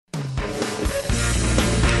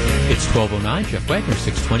It's 12:09. Jeff Wagner,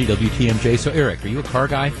 620 WTMJ. So, Eric, are you a car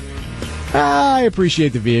guy? I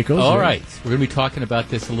appreciate the vehicles. All right. We're going to be talking about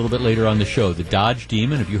this a little bit later on the show. The Dodge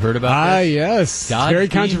Demon. Have you heard about this? Yes. Dodge Very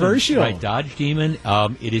Demon. controversial. Right, Dodge Demon.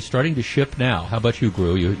 It is starting to ship now. How about you,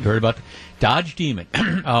 Gru? You heard about Dodge Demon?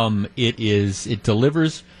 It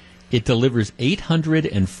delivers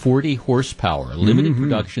 840 horsepower, limited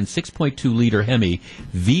production, 6.2 liter Hemi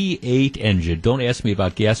V8 engine. Don't ask me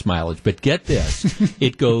about gas mileage, but get this: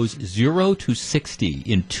 it goes 0 to 60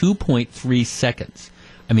 in 2.3 seconds.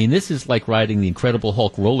 I mean, this is like riding the Incredible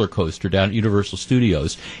Hulk roller coaster down at Universal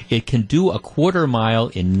Studios. It can do a quarter mile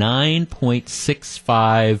in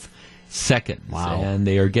 9.65 seconds. Wow. And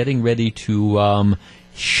they are getting ready to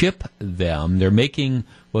ship them. They're making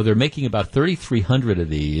about 3,300 of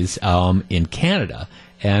these in Canada,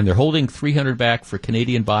 and they're holding 300 back for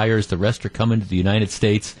Canadian buyers. The rest are coming to the United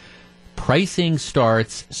States. Pricing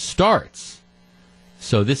starts.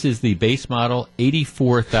 So this is the base model,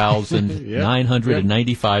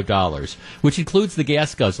 $84,995, which includes the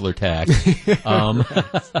gas guzzler tax.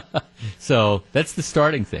 So that's the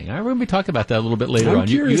starting thing. We're going to be talking about that a little bit later on. I'm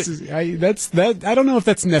curious. I don't know if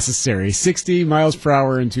that's necessary. 60 miles per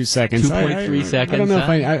hour in 2 seconds. 2.3 seconds. I don't know if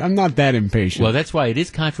I'm not that impatient. Well, that's why it is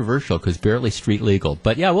controversial, because barely street legal.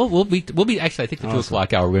 But yeah, we'll be actually, I think the 2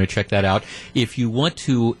 o'clock hour, we're going to check that out. If you want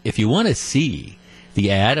to see the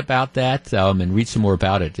ad about that and read some more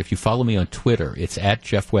about it, if you follow me on Twitter, it's at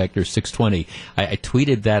Jeff Wagner 620. I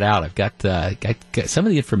tweeted that out. I've got some of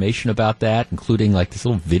the information about that, including like this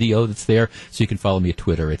little video that's there, so you can follow me at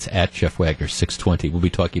Twitter. It's at Jeff Wagner 620. We'll be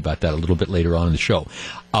talking about that a little bit later on in the show.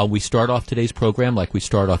 We start off today's program like we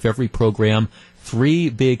start off every program. 3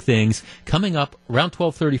 big things. Coming up around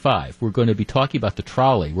 12:35, we're going to be talking about the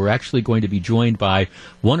trolley. We're actually going to be joined by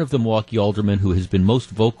one of the Milwaukee aldermen who has been most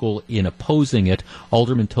vocal in opposing it,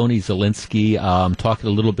 Alderman Tony Zielinski, talking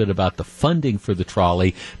a little bit about the funding for the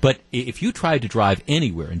trolley. But if you tried to drive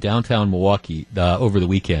anywhere in downtown Milwaukee over the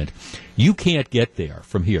weekend, you can't get there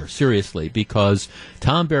from here, seriously, because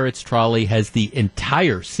Tom Barrett's trolley has the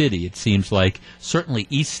entire city, it seems like, certainly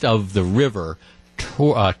east of the river,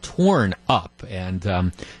 torn up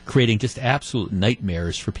and creating just absolute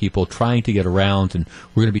nightmares for people trying to get around. And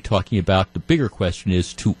we're going to be talking about the bigger question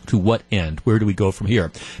is to what end? Where do we go from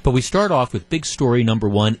here? But we start off with big story number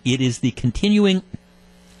 1. It is the continuing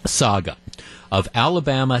saga of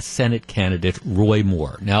Alabama Senate candidate Roy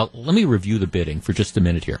Moore. Now, let me review the bidding for just a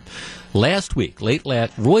minute here. Last week,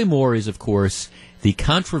 Roy Moore is, of course, the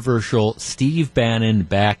controversial Steve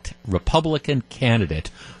Bannon-backed Republican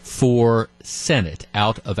candidate for Senate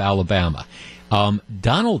out of Alabama.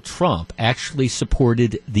 Donald Trump actually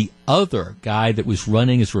supported the other guy that was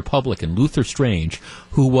running as Republican, Luther Strange,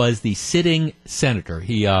 who was the sitting senator.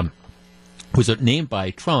 He was named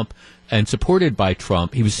by Trump and supported by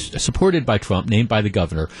Trump. He was supported by Trump, named by the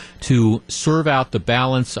governor, to serve out the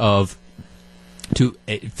balance of to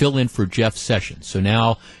fill in for Jeff Sessions. So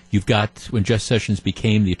now you've got, when Jeff Sessions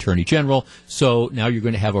became the Attorney General, so now you're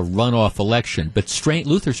going to have a runoff election. But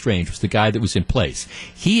Luther Strange was the guy that was in place.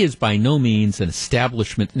 He is by no means an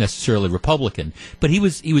establishment necessarily Republican, but he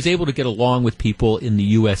was able to get along with people in the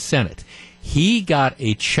U.S. Senate. He got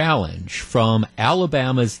a challenge from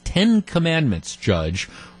Alabama's Ten Commandments judge,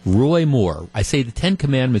 Roy Moore. I say the Ten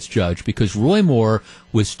Commandments judge because Roy Moore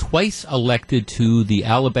was twice elected to the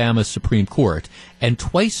Alabama Supreme Court and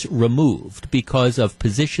twice removed because of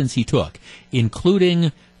positions he took,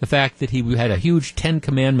 including the fact that he had a huge Ten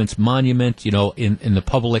Commandments monument, in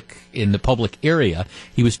the public area.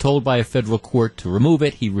 He was told by a federal court to remove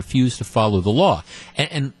it. He refused to follow the law.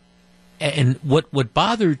 And what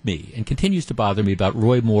bothered me and continues to bother me about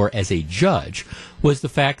Roy Moore as a judge was the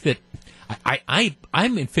fact that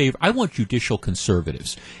I'm in favor. I want judicial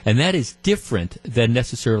conservatives, and that is different than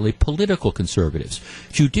necessarily political conservatives.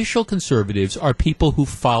 Judicial conservatives are people who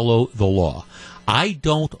follow the law. I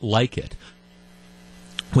don't like it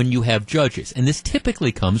when you have judges, and this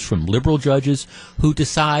typically comes from liberal judges who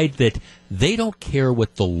decide that they don't care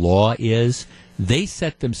what the law is. They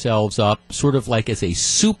set themselves up sort of like as a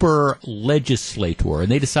super legislator, and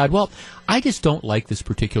they decide, well, I just don't like this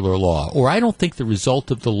particular law, or I don't think the result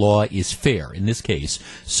of the law is fair in this case.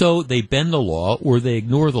 So they bend the law, or they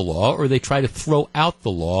ignore the law, or they try to throw out the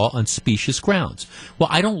law on specious grounds. Well,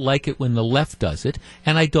 I don't like it when the left does it,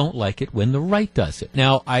 and I don't like it when the right does it.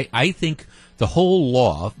 Now, I think the whole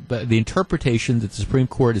law, the interpretation that the Supreme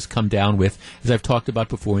Court has come down with, as I've talked about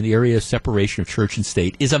before, in the area of separation of church and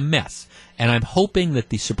state, is a mess. And I'm hoping that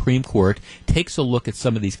the Supreme Court takes a look at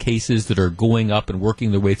some of these cases that are going up and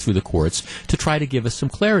working their way through the courts to try to give us some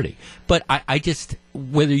clarity. But I just,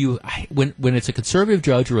 when it's a conservative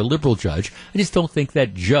judge or a liberal judge, I just don't think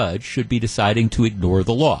that judge should be deciding to ignore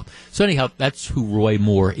the law. So anyhow, that's who Roy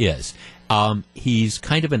Moore is. He's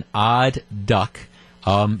kind of an odd duck.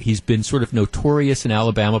 He's been sort of notorious in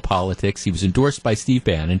Alabama politics. He was endorsed by Steve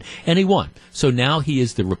Bannon, and he won. So now he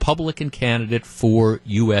is the Republican candidate for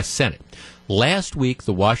U.S. Senate. Last week,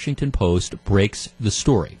 the Washington Post breaks the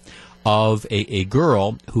story of a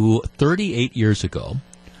girl who 38 years ago,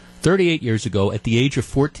 at the age of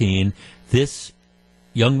 14, this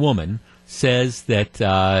young woman says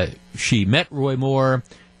that she met Roy Moore,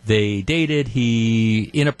 they dated, he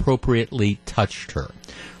inappropriately touched her.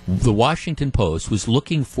 The Washington Post was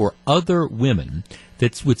looking for other women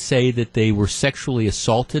that would say that they were sexually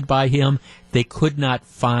assaulted by him. They could not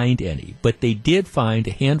find any, but they did find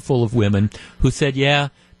a handful of women who said, yeah,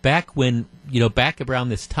 back around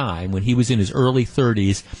this time, when he was in his early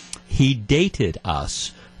 30s, he dated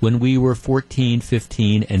us when we were 14,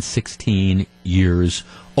 15, and 16 years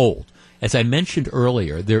old. As I mentioned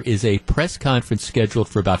earlier, there is a press conference scheduled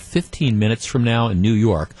for about 15 minutes from now in New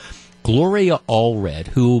York. Gloria Allred,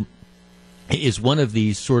 who is one of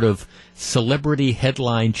these sort of celebrity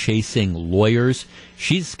headline-chasing lawyers,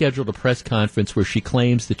 she's scheduled a press conference where she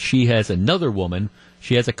claims that she has another woman,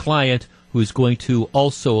 she has a client who is going to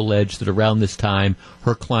also allege that around this time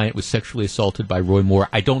her client was sexually assaulted by Roy Moore.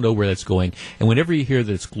 I don't know where that's going. And whenever you hear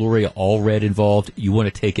that it's Gloria Allred involved, you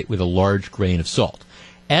want to take it with a large grain of salt.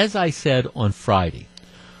 As I said on Friday,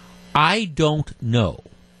 I don't know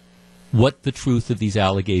what the truth of these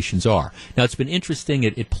allegations are. Now, it's been interesting.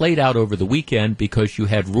 It played out over the weekend because you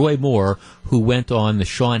had Roy Moore, who went on the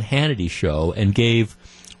Sean Hannity show and gave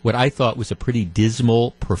what I thought was a pretty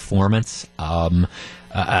dismal performance about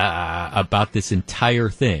this entire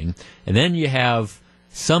thing. And then you have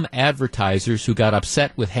some advertisers who got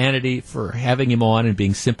upset with Hannity for having him on and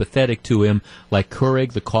being sympathetic to him, like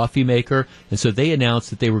Keurig, the coffee maker. And so they announced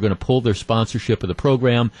that they were going to pull their sponsorship of the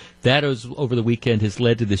program. That, over the weekend, has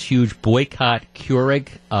led to this huge boycott Keurig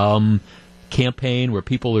campaign where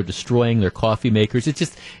people are destroying their coffee makers.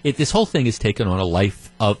 This whole thing has taken on a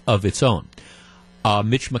life of its own.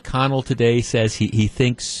 Mitch McConnell today says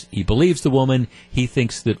he believes the woman. He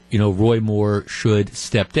thinks that, Roy Moore should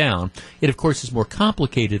step down. It, of course, is more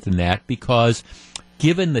complicated than that because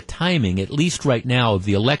given the timing, at least right now, of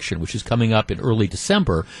the election, which is coming up in early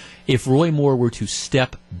December, if Roy Moore were to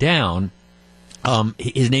step down,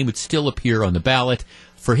 his name would still appear on the ballot.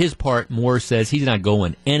 For his part, Moore says he's not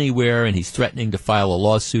going anywhere, and he's threatening to file a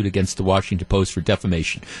lawsuit against the Washington Post for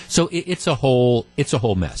defamation. So it's a whole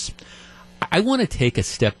mess. I want to take a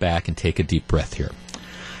step back and take a deep breath here.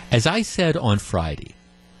 As I said on Friday,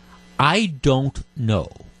 I don't know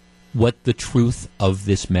what the truth of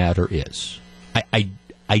this matter is.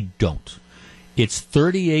 I don't. It's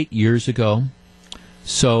 38 years ago,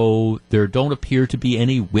 so there don't appear to be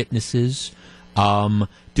any witnesses.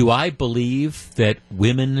 Do I believe that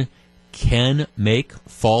women can make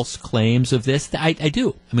false claims of this? I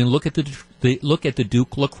do. I mean, look at the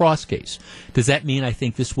Duke lacrosse case. Does that mean I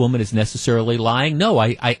think this woman is necessarily lying? No,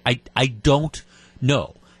 I don't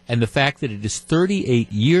know. And the fact that it is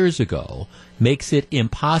 38 years ago makes it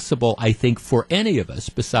impossible, I think, for any of us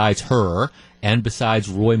besides her and besides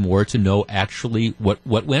Roy Moore to know actually what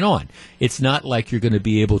went on. It's not like you're going to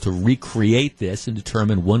be able to recreate this and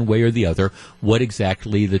determine one way or the other what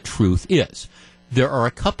exactly the truth is. There are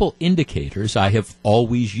a couple indicators I have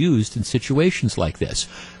always used in situations like this.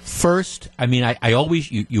 First, I mean,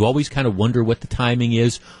 you always kind of wonder what the timing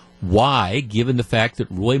is. Why, given the fact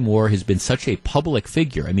that Roy Moore has been such a public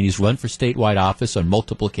figure? I mean, he's run for statewide office on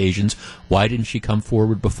multiple occasions. Why didn't she come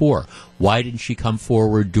forward before? Why didn't she come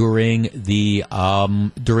forward during the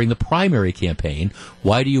primary campaign?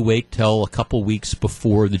 Why do you wait till a couple weeks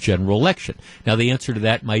before the general election? Now, the answer to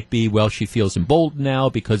that might be, well, she feels emboldened now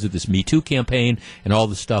because of this Me Too campaign and all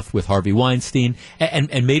the stuff with Harvey Weinstein,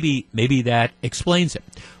 and maybe that explains it.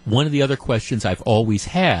 One of the other questions I've always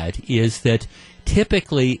had is that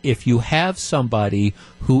typically, if you have somebody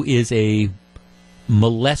who is a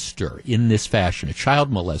molester in this fashion, a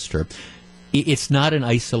child molester, it's not an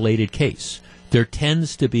isolated case. There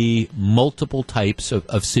tends to be multiple types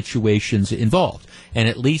of situations involved. And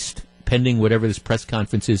at least, pending whatever this press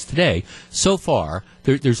conference is today, so far,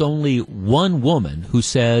 there's only one woman who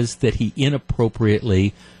says that he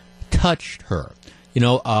inappropriately touched her.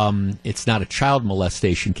 It's not a child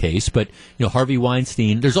molestation case, but, Harvey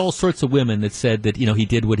Weinstein, there's all sorts of women that said that, he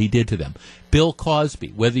did what he did to them. Bill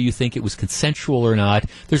Cosby, whether you think it was consensual or not,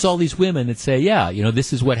 there's all these women that say,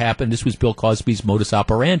 this is what happened. This was Bill Cosby's modus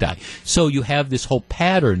operandi. So you have this whole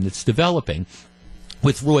pattern that's developing.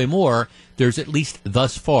 With Roy Moore, there's at least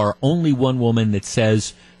thus far only one woman that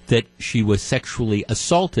says that she was sexually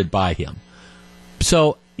assaulted by him.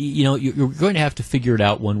 So, you're going to have to figure it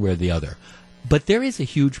out one way or the other. But there is a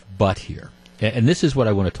huge but here, and this is what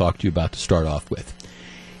I want to talk to you about to start off with.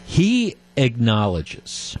 He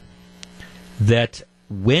acknowledges that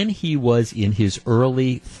when he was in his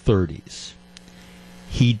early 30s,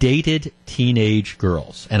 he dated teenage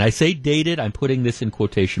girls. And I say dated, I'm putting this in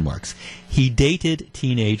quotation marks. He dated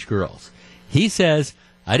teenage girls. He says,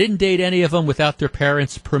 I didn't date any of them without their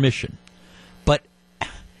parents' permission. But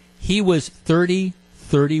he was 30,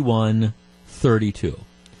 31, 32.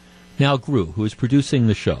 Now, Gru, who is producing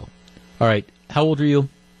the show. All right, how old are you?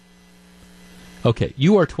 Okay,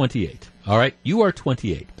 you are 28. All right, you are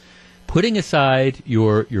 28. Putting aside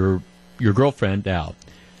your girlfriend, Al, all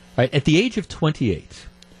right, at the age of 28,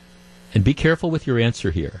 and be careful with your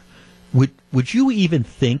answer here, would you even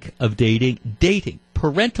think of dating,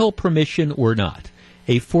 parental permission or not,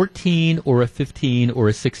 a 14 or a 15 or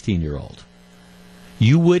a 16-year-old?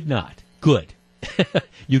 You would not. Good.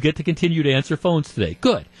 You get to continue to answer phones today.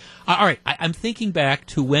 Good. All right. I'm thinking back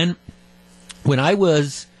to when I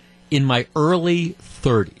was in my early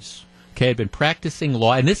 30s. Okay, I'd been practicing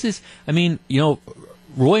law, and this is,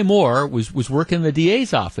 Roy Moore was working in the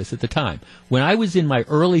DA's office at the time. When I was in my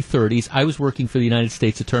early 30s, I was working for the United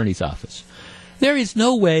States Attorney's Office. There is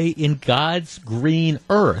no way in God's green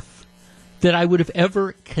earth that I would have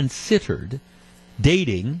ever considered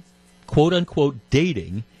dating, quote unquote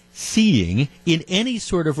dating, seeing, in any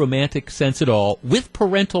sort of romantic sense at all, with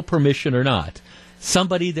parental permission or not,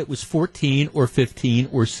 somebody that was 14 or 15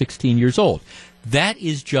 or 16 years old. That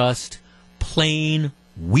is just plain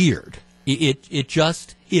weird. It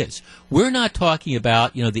just is. We're not talking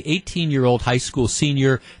about, the 18-year-old high school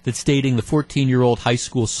senior that's dating the 14-year-old high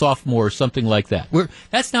school sophomore or something like that.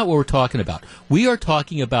 That's not what we're talking about. We are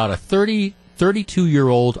talking about a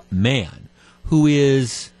 32-year-old man who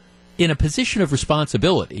is in a position of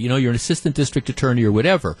responsibility, you're an assistant district attorney or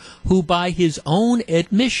whatever, who by his own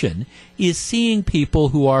admission is seeing people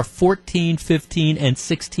who are 14, 15, and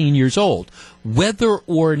 16 years old, whether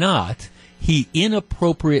or not he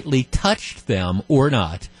inappropriately touched them or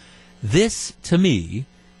not. This, to me,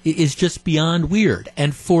 is just beyond weird.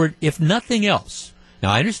 And if nothing else, now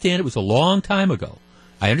I understand it was a long time ago.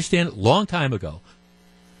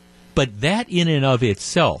 But that in and of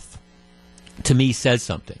itself, to me, says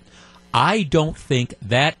something. I don't think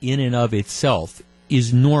that in and of itself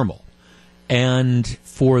is normal. And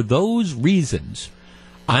for those reasons,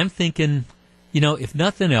 I'm thinking, if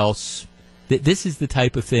nothing else, that this is the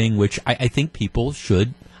type of thing which I think people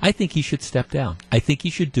should, I think he should step down. I think he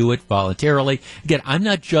should do it voluntarily. Again, I'm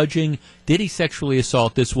not judging, did he sexually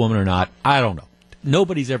assault this woman or not? I don't know.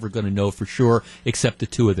 Nobody's ever going to know for sure except the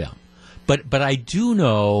two of them. But I do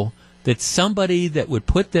know that somebody that would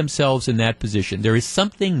put themselves in that position, there is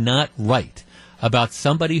something not right about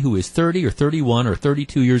somebody who is 30 or 31 or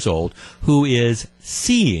 32 years old who is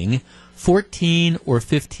seeing 14 or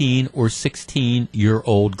 15 or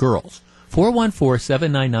 16-year-old girls.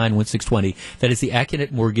 414-799-1620. That is the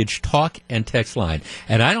Acunet Mortgage talk and text line.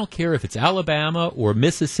 And I don't care if it's Alabama or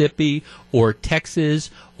Mississippi or Texas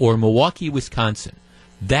or Milwaukee, Wisconsin.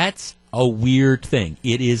 That's a weird thing.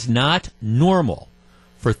 It is not normal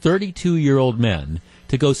for 32-year-old men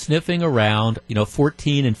to go sniffing around,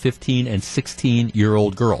 14 and 15 and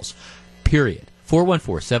 16-year-old girls. Period.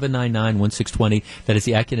 414-799-1620. That is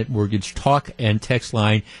the Acunet Mortgage talk and text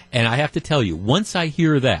line. And I have to tell you, once I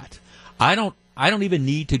hear that, I don't even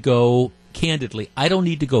need to go, candidly, I don't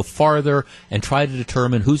need to go farther and try to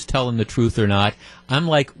determine who's telling the truth or not. I'm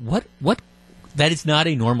like, what? That is not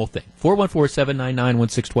a normal thing.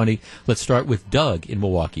 414-799-1620. Let's start with Doug in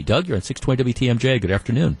Milwaukee. Doug, you're on 620 WTMJ. Good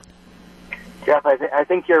afternoon. Jeff, I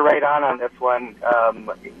think you're right on this one.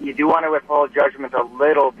 You do want to withhold judgment a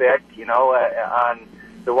little bit, on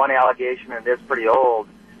the one allegation, and it is pretty old.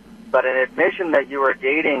 But an admission that you were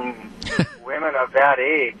dating women of that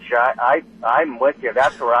age, I'm with you.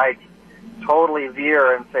 That's where I totally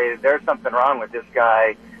veer and say there's something wrong with this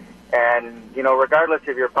guy. And, regardless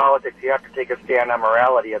of your politics, you have to take a stand on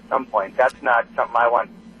morality at some point. That's not something I want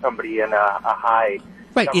somebody in a high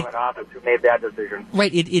government office who made that decision.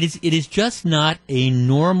 Right. It is just not a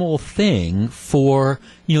normal thing for,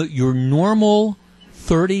 your normal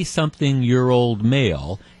 30-something-year-old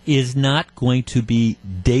male is not going to be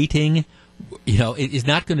dating is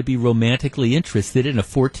not going to be romantically interested in a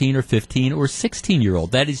 14 or 15 or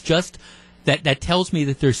 16-year-old. That is just that tells me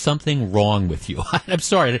that there's something wrong with you. I'm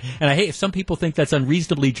sorry, and I hate if some people think that's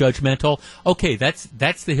unreasonably judgmental. Okay, that's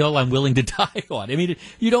the hill I'm willing to die on. I mean,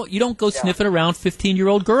 you don't go sniffing around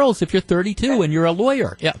 15-year-old girls if you're 32 and you're a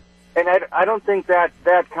lawyer. Yeah. And I don't think that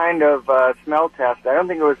kind of smell test, I don't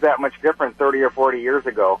think it was that much different 30 or 40 years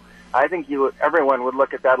ago. I think everyone would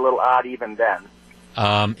look at that a little odd even then.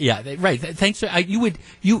 Right. Thanks. You would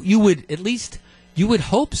at least, you would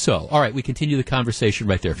hope so. All right, we continue the conversation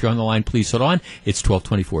right there. If you're on the line, please hold on. It's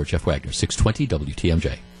 1224, Jeff Wagner, 620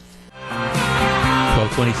 WTMJ.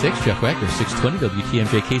 1226, Jeff Wagner, 620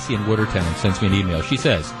 WTMJ. Casey in Watertown sends me an email. She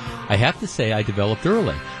says, I have to say I developed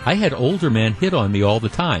early. I had older men hit on me all the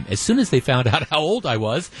time. As soon as they found out how old I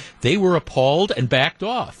was, they were appalled and backed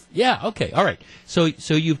off. Yeah, okay, all right. So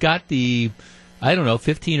you've got the,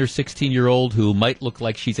 15 or 16-year-old who might look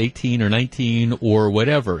like she's 18 or 19 or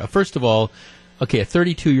whatever. First of all, okay, a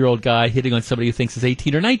 32-year-old guy hitting on somebody who thinks is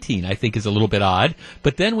 18 or 19, I think is a little bit odd.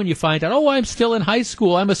 But then when you find out, I'm still in high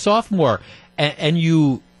school, I'm a sophomore, and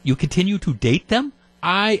you continue to date them,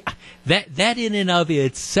 that in and of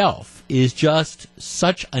itself is just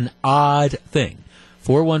such an odd thing.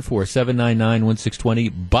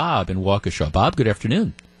 414-799-1620, Bob in Waukesha. Bob, good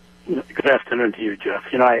afternoon. Good afternoon to you, Jeff.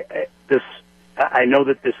 I know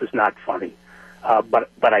that this is not funny, but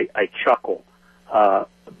I chuckle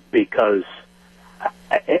because,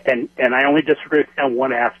 and I only disagree with you on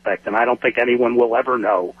one aspect, and I don't think anyone will ever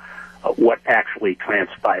know what actually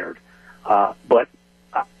transpired.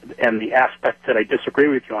 And the aspect that I disagree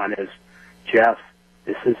with you on is, Jeff,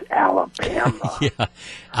 this is Alabama. This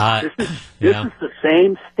is the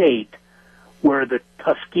same state where the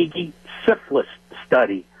Tuskegee syphilis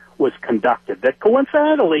study was conducted that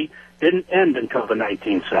coincidentally didn't end until the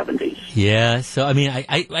 1970s. Yeah, so I mean,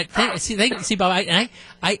 I see, Bob.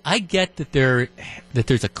 I get that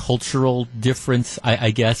there's a cultural difference,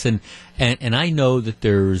 I guess, and I know that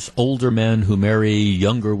there's older men who marry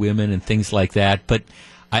younger women and things like that. But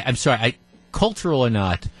I'm sorry, cultural or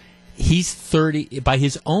not, he's 30. By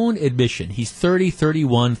his own admission, he's 30,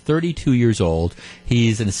 31, 32 years old.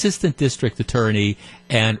 He's an assistant district attorney,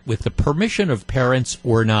 and with the permission of parents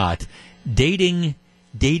or not, dating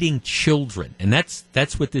children, and that's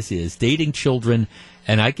what this is, dating children.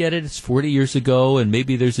 And I get it, it's 40 years ago, and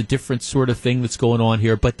maybe there's a different sort of thing that's going on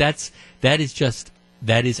here, but that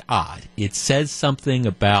is odd. It says something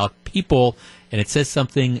about people, and it says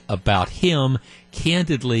something about him.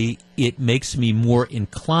 Candidly, it makes me more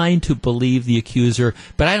inclined to believe the accuser,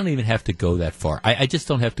 but I don't even have to go that far. I just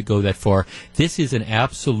don't have to go that far. This is an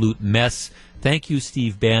absolute mess. Thank you,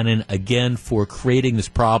 Steve Bannon, again for creating this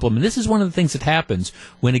problem. And this is one of the things that happens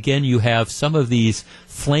when, again, you have some of these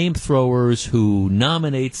flamethrowers who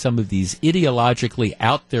nominate some of these ideologically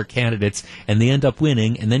out there candidates, and they end up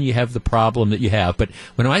winning, and then you have the problem that you have. But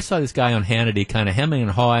when I saw this guy on Hannity kind of hemming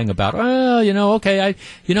and hawing about,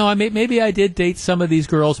 maybe I did date some of these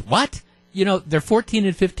girls. What? They're 14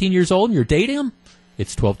 and 15 years old, and you're dating them?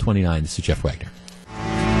 It's 12:29. This is Jeff Wagner.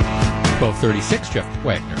 12:36, Jeff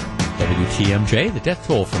Wagner. WTMJ, the death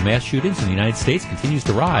toll from mass shootings in the United States continues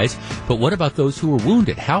to rise, but what about those who were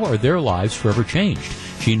wounded? How are their lives forever changed?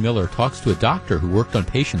 Gene Miller talks to a doctor who worked on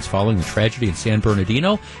patients following the tragedy in San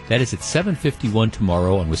Bernardino. That is at 7:51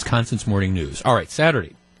 tomorrow on Wisconsin's Morning News. All right,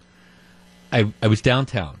 Saturday, I was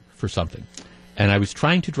downtown for something, and I was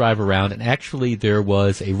trying to drive around, and actually there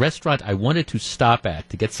was a restaurant I wanted to stop at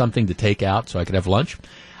to get something to take out so I could have lunch.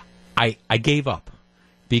 I gave up,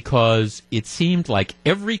 because it seemed like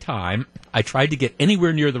every time I tried to get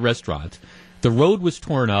anywhere near the restaurant, the road was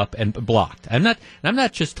torn up and blocked. I'm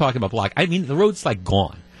not just talking about blocked. I mean, the road's like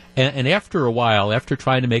gone. And after a while, after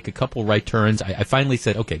trying to make a couple right turns, I finally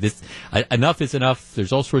said, okay, enough is enough.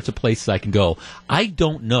 There's all sorts of places I can go. I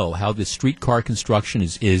don't know how this streetcar construction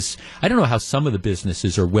is. I don't know how some of the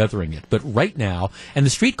businesses are weathering it. But right now, and the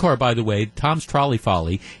streetcar, by the way, Tom's Trolley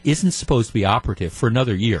Folly, isn't supposed to be operative for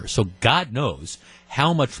another year. So God knows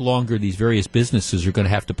how much longer these various businesses are going to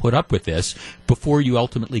have to put up with this before you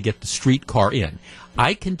ultimately get the streetcar in.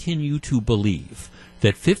 I continue to believe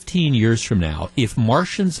that 15 years from now, if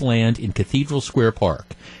Martians land in Cathedral Square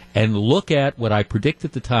Park and look at what I predict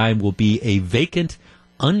at the time will be a vacant,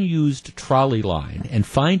 unused trolley line and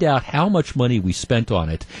find out how much money we spent on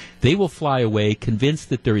it, they will fly away convinced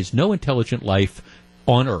that there is no intelligent life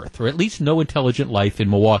on Earth, or at least no intelligent life in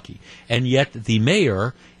Milwaukee. And yet the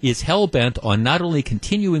mayor is hell-bent on not only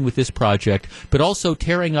continuing with this project, but also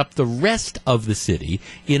tearing up the rest of the city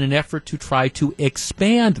in an effort to try to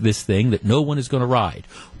expand this thing that no one is going to ride.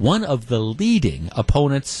 One of the leading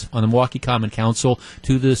opponents on the Milwaukee Common Council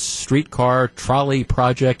to the streetcar trolley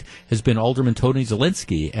project has been Alderman Tony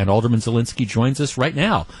Zielinski, and Alderman Zielinski joins us right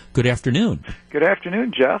now. Good afternoon. Good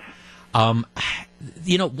afternoon, Jeff.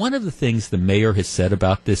 One of the things the mayor has said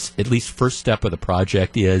about this, at least first step of the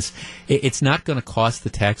project, is it's not going to cost the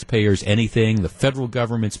taxpayers anything. The federal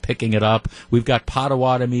government's picking it up. We've got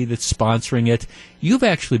Potawatomi that's sponsoring it. You've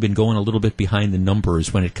actually been going a little bit behind the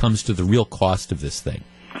numbers when it comes to the real cost of this thing.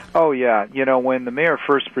 Oh, yeah. When the mayor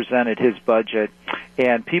first presented his budget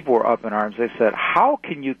and people were up in arms, they said, how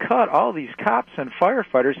can you cut all these cops and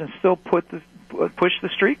firefighters and still push the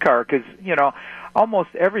streetcar? Because,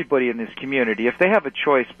 almost everybody in this community, if they have a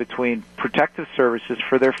choice between protective services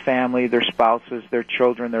for their family, their spouses, their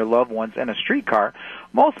children, their loved ones, and a streetcar,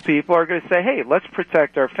 most people are going to say, hey, let's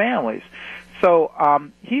protect our families. So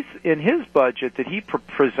he's in his budget that he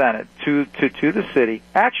presented to the city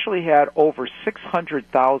actually had over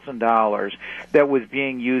 $600,000 that was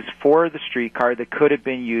being used for the streetcar that could have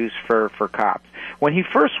been used for cops. When he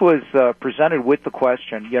first was presented with the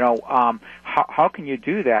question, how can you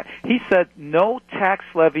do that? He said no tax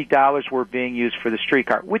levy dollars were being used for the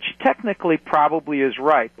streetcar, which technically probably is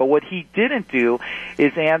right. But what he didn't do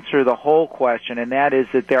is answer the whole question, and that is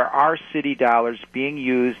that there are city dollars being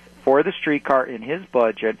used for the streetcar in his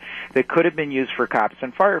budget that could have been used for cops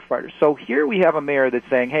and firefighters. So here we have a mayor that's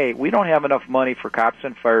saying, hey, we don't have enough money for cops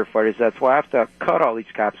and firefighters, that's why I have to cut all these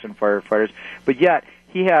cops and firefighters. But yet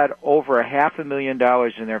he had over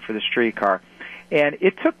 $500,000 in there for the streetcar. And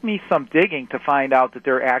it took me some digging to find out that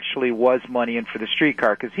there actually was money in for the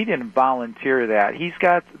streetcar, because he didn't volunteer that. He's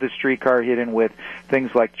got the streetcar hidden with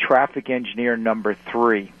things like traffic engineer number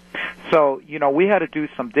 3. So, we had to do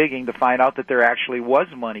some digging to find out that there actually was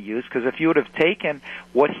money used, because if you would have taken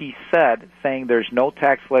what he said, saying there's no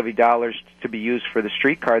tax levy dollars to be used for the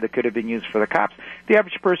streetcar that could have been used for the cops, the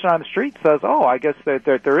average person on the street says, oh, I guess that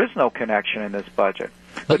there is no connection in this budget.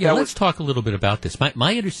 Let's talk a little bit about this.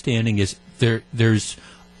 My understanding is there's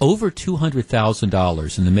over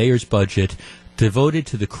 $200,000 in the mayor's budget devoted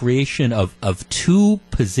to the creation of two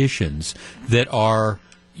positions that are,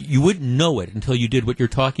 you wouldn't know it until you did what you're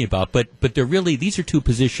talking about, but they're really, these are two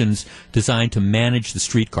positions designed to manage the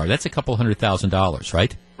streetcar. That's a couple $100,000,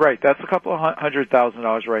 right? Right, that's a couple of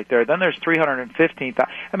 $100,000 right there. Then there's $315,000.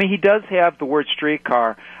 I mean, he does have the word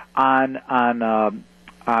streetcar on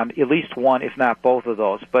at least one, if not both of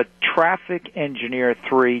those. But traffic engineer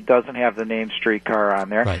 3 doesn't have the name streetcar on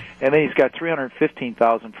there. Right. And then he's got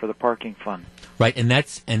 $315,000 for the parking fund. Right,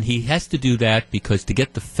 and he has to do that because to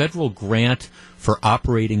get the federal grant for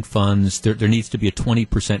operating funds, there needs to be a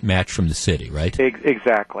 20% match from the city, right?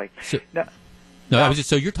 Exactly. So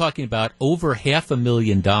you're talking about over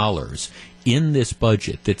 $500,000 in this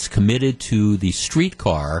budget that's committed to the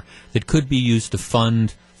streetcar that could be used to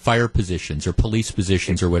fund fire positions or police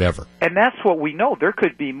positions or whatever. And that's what we know. There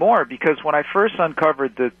could be more, because when I first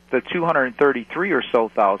uncovered the $233 or so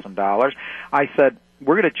thousand dollars, I said,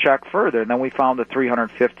 we're going to check further, and then we found the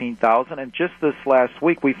 $315,000, and just this last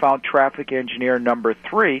week we found traffic engineer number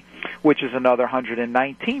 3, which is another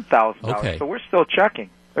 $119,000. Okay. So we're still checking.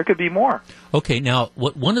 There could be more. Okay, now,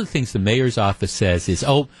 one of the things the mayor's office says is,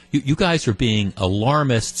 you guys are being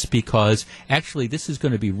alarmists because actually this is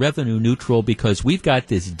going to be revenue neutral because we've got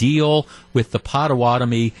this deal with the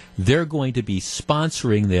Potawatomi. They're going to be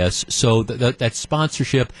sponsoring this, so that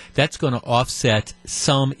sponsorship, that's going to offset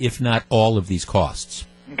some, if not all, of these costs.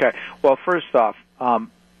 Okay. Well, first off,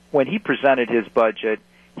 when he presented his budget,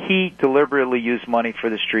 he deliberately used money for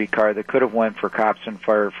the streetcar that could have went for cops and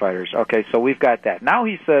firefighters. Okay, so we've got that. Now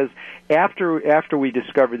he says, after we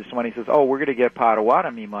discovered this money, he says, we're going to get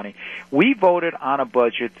Potawatomi money. We voted on a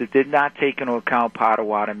budget that did not take into account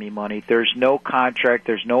Potawatomi money. There's no contract.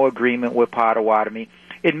 There's no agreement with Potawatomi.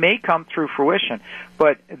 It may come through fruition,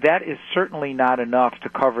 but that is certainly not enough to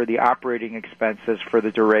cover the operating expenses for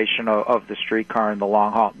the duration of the streetcar in the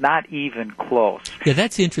long haul. Not even close. Yeah,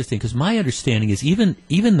 that's interesting, because my understanding is even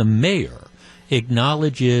the mayor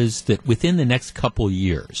acknowledges that within the next couple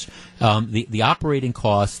years, the operating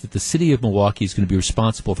costs that the city of Milwaukee is going to be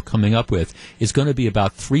responsible for coming up with is going to be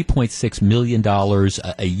about $3.6 million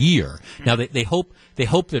a year. Now, they hope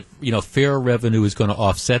that fair revenue is going to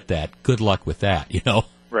offset that. Good luck with that,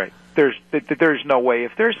 Right. There's no way.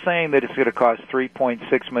 If they're saying that it's going to cost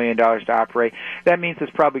 $3.6 million to operate, that means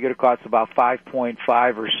it's probably going to cost about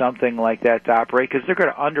 $5.5 or something like that to operate, because they're going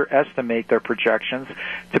to underestimate their projections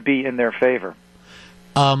to be in their favor.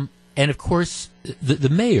 And of course, the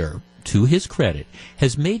mayor, to his credit,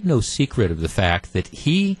 has made no secret of the fact that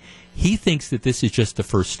he thinks that this is just the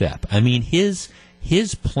first step. I mean, his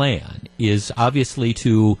plan is obviously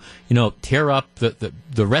to, tear up the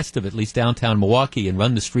rest of at least downtown Milwaukee and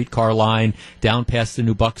run the streetcar line down past the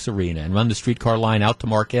new Bucks Arena and run the streetcar line out to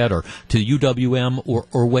Marquette or to UWM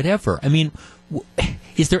or whatever. I mean,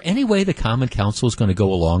 is there any way the Common Council is going to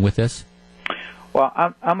go along with this? Well,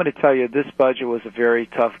 I'm going to tell you, this budget was a very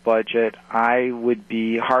tough budget. I would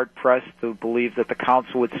be hard-pressed to believe that the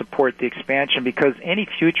council would support the expansion, because any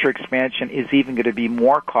future expansion is even going to be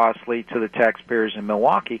more costly to the taxpayers in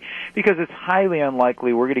Milwaukee, because it's highly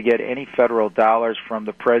unlikely we're going to get any federal dollars from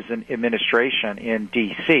the present administration in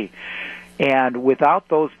D.C. And without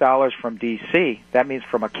those dollars from D.C., that means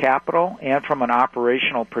from a capital and from an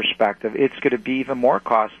operational perspective, it's going to be even more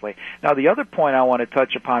costly. Now, the other point I want to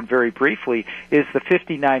touch upon very briefly is the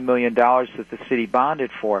 $59 million that the city bonded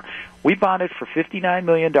for. We bonded for $59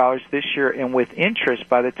 million this year, and with interest,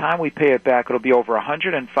 by the time we pay it back, it'll be over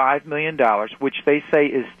 $105 million, which they say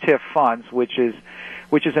is TIF funds, which is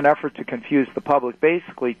an effort to confuse the public.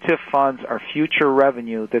 Basically, TIF funds are future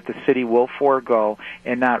revenue that the city will forego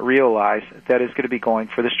and not realize that is going to be going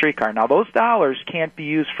for the streetcar. Now, those dollars can't be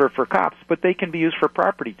used for cops, but they can be used for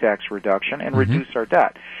property tax reduction and reduce our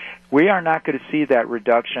debt. We are not going to see that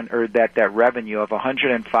reduction or that revenue of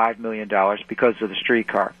 $105 million because of the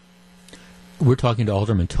streetcar. We're talking to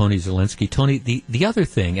Alderman Tony Zielinski. Tony, the other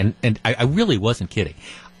thing, and I really wasn't kidding,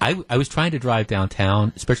 I was trying to drive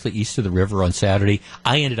downtown, especially east of the river on Saturday.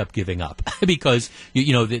 I ended up giving up because,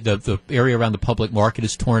 the area around the public market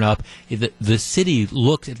is torn up. The city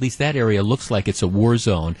looks, at least that area, looks like it's a war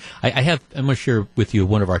zone. I'm going to share with you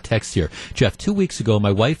one of our texts here. Jeff, 2 weeks ago,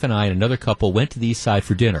 my wife and I and another couple went to the east side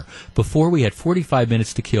for dinner. Before, we had 45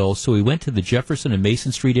 minutes to kill, so we went to the Jefferson and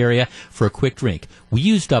Mason Street area for a quick drink. We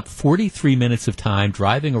used up 43 minutes of time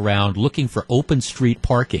driving around looking for open street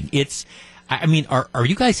parking. Are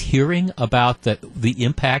you guys hearing about the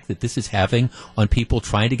impact that this is having on people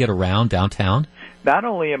trying to get around downtown? Not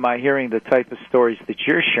only am I hearing the type of stories that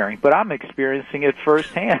you're sharing, but I'm experiencing it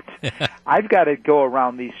firsthand. I've got to go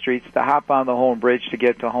around these streets to hop on the Home Bridge to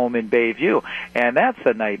get to home in Bayview, and that's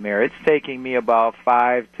a nightmare. It's taking me about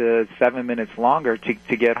 5 to 7 minutes longer to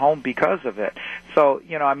get home because of it. So,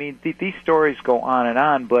 these stories go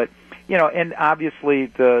on, but and obviously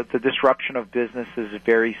the disruption of business is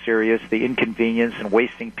very serious. The inconvenience and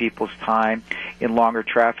wasting people's time in longer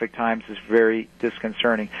traffic times is very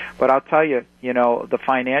disconcerting. But I'll tell you, the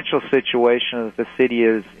financial situation that the city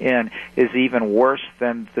is in is even worse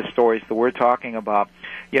than the stories that we're talking about.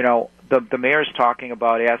 The mayor's talking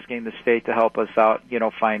about asking the state to help us out,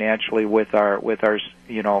 financially with our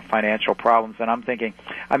financial problems. And I'm thinking,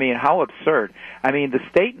 how absurd. The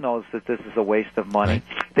state knows that this is a waste of money. Right.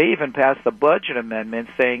 They even passed a budget amendment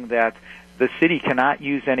saying that the city cannot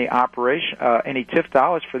use any TIF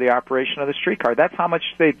dollars for the operation of the streetcar. That's how much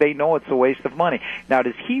they know it's a waste of money. Now,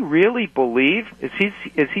 does he really believe? Is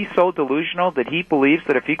he so delusional that he believes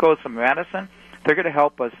that if he goes to Madison, they're going to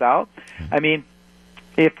help us out?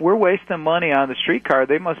 If we're wasting money on the streetcar,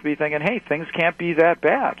 they must be thinking, hey, things can't be that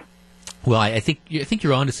bad. Well, I think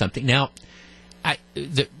you're onto something. Now,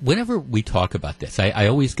 whenever we talk about this, I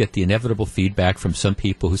always get the inevitable feedback from some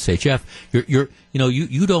people who say, Jeff, you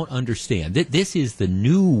don't understand. This is the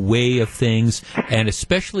new way of things, and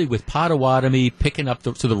especially with Potawatomi picking up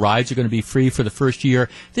so the rides are going to be free for the first year,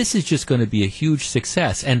 this is just going to be a huge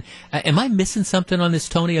success. And am I missing something on this,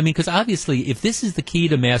 Tony? Because obviously, if this is the key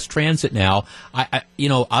to mass transit now,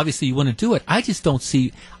 obviously you want to do it. I just don't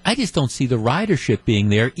see the ridership being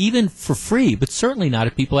there, even for free, but certainly not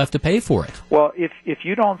if people have to pay for it. Well, if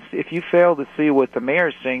you fail to see what the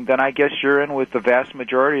mayor's seeing, then I guess you're in with the vast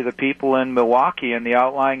majority of the people in Milwaukee and the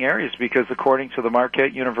outlying areas, because according to the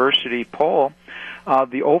Marquette University poll,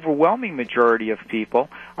 the overwhelming majority of people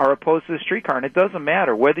are opposed to the streetcar. And it doesn't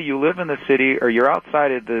matter whether you live in the city or you're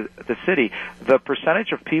outside of the city. The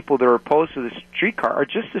percentage of people that are opposed to the streetcar are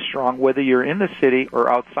just as strong whether you're in the city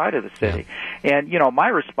or outside of the city. Yeah. And, my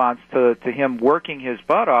response to him working his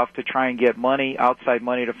butt off to try and get outside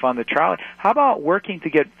money to fund the trolley, how about working to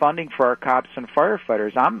get funding for our cops and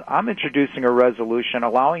firefighters? I'm introducing a resolution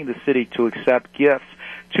allowing the city to accept gifts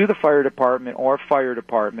to the fire department or fire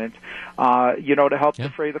department, to help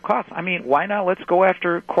defray the costs. Why not? Let's go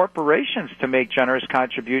after corporations to make generous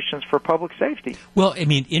contributions for public safety. Well,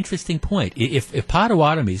 interesting point. If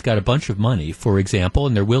Potawatomi's got a bunch of money, for example,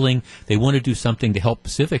 and they want to do something to help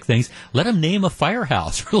civic things, let them name a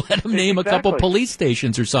firehouse or let them name a couple police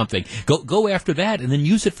stations or something. Go after that and then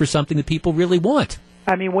use it for something that people really want.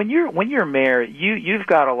 I mean, when you're mayor, you've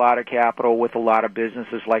got a lot of capital with a lot of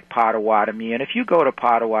businesses like Potawatomi, and if you go to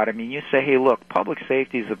Potawatomi and you say, hey, look, public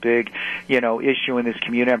safety is a big, issue in this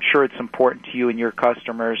community. I'm sure it's important to you and your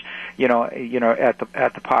customers, at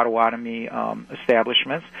the Potawatomi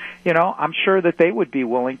establishments. I'm sure that they would be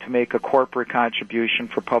willing to make a corporate contribution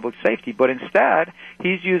for public safety, but instead,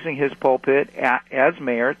 he's using his pulpit as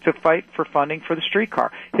mayor to fight for funding for the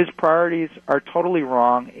streetcar. His priorities are totally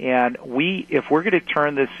wrong, and if we're going to turn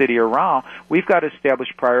this city around, we've got to establish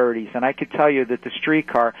priorities. And I could tell you that the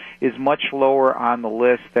streetcar is much lower on the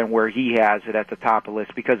list than where he has it at the top of the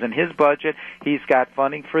list, because in his budget, he's got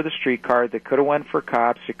funding for the streetcar that could have went for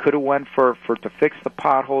cops. It could have went for to fix the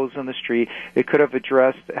potholes in the street. It could have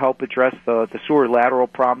helped address the sewer lateral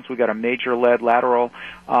problems. We got a major lead lateral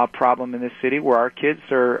problem in this city where our kids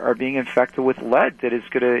are being infected with lead that is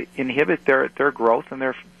going to inhibit their growth and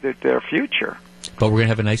their future. But we're going to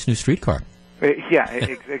have a nice new streetcar. Yeah,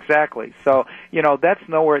 exactly. So, that's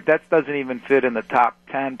nowhere, that doesn't even fit in the top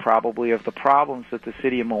 10 probably of the problems that the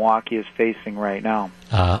city of Milwaukee is facing right now.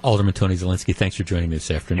 Alderman Tony Zielinski, thanks for joining me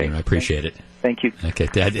this afternoon. Okay. I appreciate it. Thank you. Okay,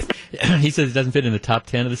 Dad. He says it doesn't fit in the top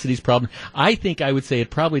 10 of the city's problems. I think I would say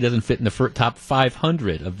it probably doesn't fit in the top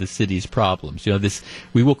 500 of the city's problems.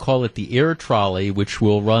 We will call it the air trolley, which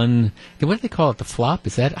will run, what do they call it, the flop?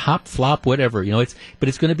 Is that hop, flop, whatever? But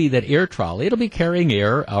it's going to be that air trolley. It'll be carrying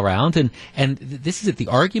air around, and this is it. The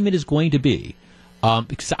argument is going to be,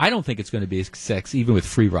 because I don't think it's going to be a success even with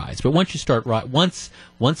free rides. But once you start, once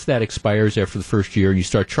that expires after the first year and you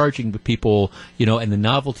start charging the people, and the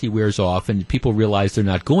novelty wears off and people realize they're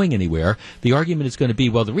not going anywhere, the argument is going to be,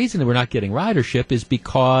 well, the reason that we're not getting ridership is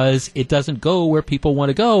because it doesn't go where people want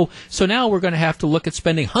to go. So now we're going to have to look at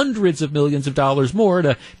spending hundreds of millions of dollars more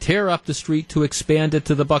to tear up the street, to expand it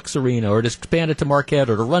to the Bucks Arena, or to expand it to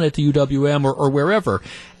Marquette, or to run it to UWM, or wherever.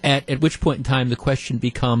 At which point in time the question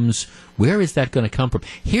becomes, where is that going to come from?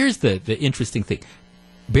 Here's the interesting thing.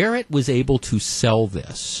 Barrett was able to sell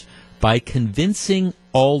this by convincing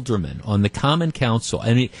aldermen on the Common Council.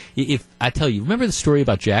 And if I tell you, remember the story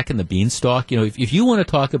about Jack and the Beanstalk? If you want to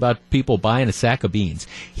talk about people buying a sack of beans,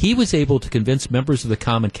 he was able to convince members of the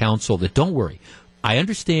Common Council that, don't worry, I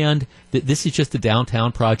understand that this is just a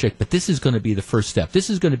downtown project, but this is going to be the first step.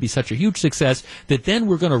 This is going to be such a huge success that then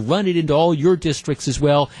we're going to run it into all your districts as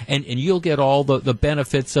well, and you'll get all the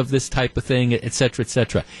benefits of this type of thing, et cetera, et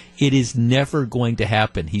cetera. It is never going to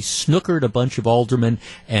happen. He snookered a bunch of aldermen,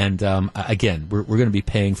 and again, we're going to be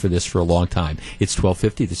paying for this for a long time. It's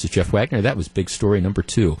 12:50. This is Jeff Wagner. That was Big Story number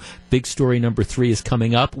 2. Big Story number 3 is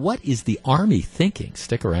coming up. What is the Army thinking?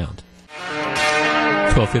 Stick around.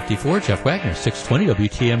 12:54, Jeff Wagner, 620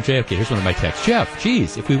 WTMJ. Okay, here's one of my texts. Jeff,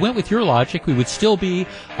 geez, if we went with your logic, we would still be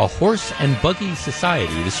a horse and buggy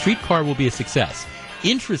society. The streetcar will be a success.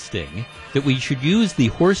 Interesting that we should use the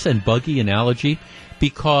horse and buggy analogy,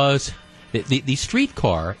 because the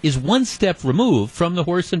streetcar is one step removed from the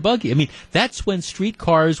horse and buggy. I mean, that's when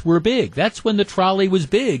streetcars were big. That's when the trolley was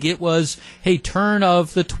big. It was, hey, turn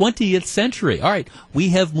of the 20th century. All right, we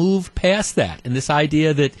have moved past that. And this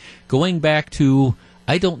idea that going back to,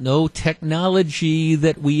 I don't know, technology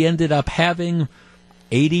that we ended up having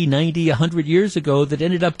 80, 90, 100 years ago that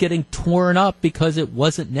ended up getting torn up because it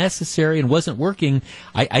wasn't necessary and wasn't working.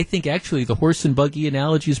 I think actually the horse and buggy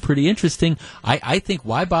analogy is pretty interesting. I think,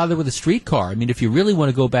 why bother with a streetcar? I mean, if you really want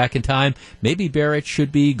to go back in time, maybe Barrett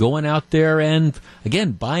should be going out there and,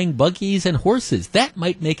 again, buying buggies and horses. That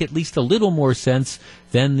might make at least a little more sense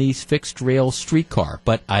than these fixed rail streetcar.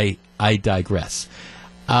 But I digress.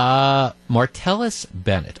 Martellus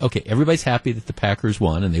Bennett. Okay, everybody's happy that the Packers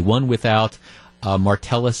won, and they won without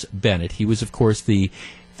Martellus Bennett. He was, of course, I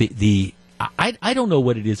don't know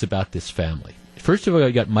what it is about this family. First of all,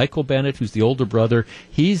 you got Michael Bennett, who's the older brother.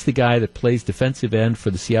 He's the guy that plays defensive end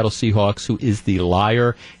for the Seattle Seahawks, who is the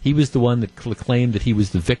liar. He was the one that claimed that he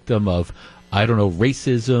was the victim of, I don't know,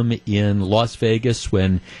 racism in Las Vegas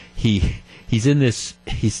when he's in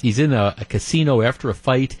a casino after a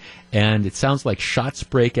fight, and it sounds like shots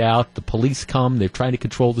break out. The police come. They're trying to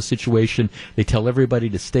control the situation. They tell everybody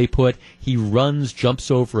to stay put. He runs, jumps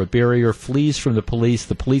over a barrier, flees from the police.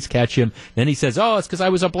 The police catch him. Then he says, oh, it's because I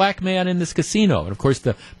was a black man in this casino. And, of course,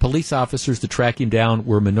 the police officers to track him down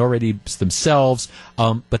were minorities themselves,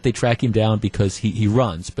 but they track him down because he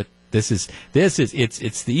runs. But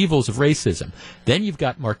it's the evils of racism. Then you've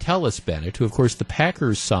got Martellus Bennett, who, of course, the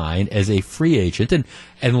Packers signed as a free agent.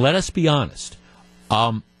 And let us be honest,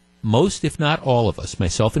 most, if not all of us,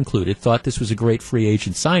 myself included, thought this was a great free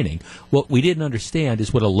agent signing. What we didn't understand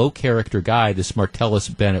is what a low-character guy this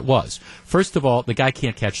Martellus Bennett was. First of all, the guy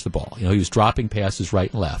can't catch the ball. He was dropping passes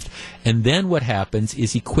right and left. And then what happens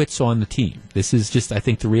is he quits on the team. This is just, I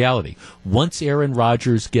think, the reality. Once Aaron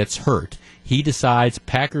Rodgers gets hurt, he decides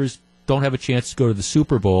Packers don't have a chance to go to the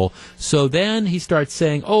Super Bowl. So then he starts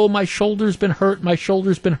saying, oh, my shoulder's been hurt,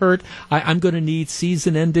 I'm going to need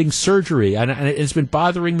season-ending surgery, and it's been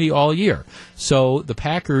bothering me all year. So the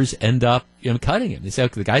Packers end up cutting him. They say,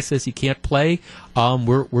 okay, the guy says he can't play,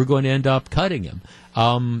 we're going to end up cutting him.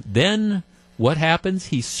 Then what happens?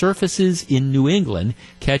 He surfaces in New England,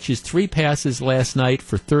 catches 3 passes last night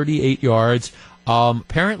for 38 yards.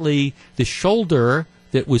 Apparently the shoulder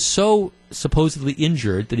that was so supposedly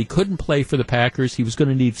injured that he couldn't play for the Packers, he was going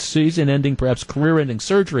to need season-ending, perhaps career-ending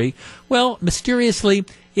surgery. Well, mysteriously,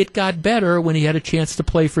 it got better when he had a chance to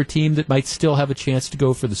play for a team that might still have a chance to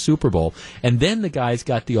go for the Super Bowl. And then the guys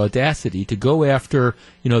got the audacity to go after,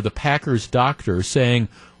 the Packers doctor, saying,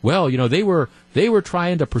 well, they were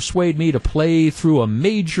trying to persuade me to play through a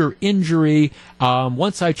major injury.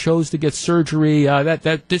 Once I chose to get surgery,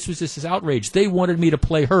 this is outrage. They wanted me to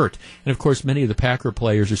play hurt. And of course, many of the Packer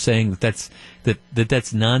players are saying that's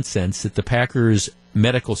nonsense. That the Packers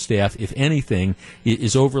medical staff, if anything,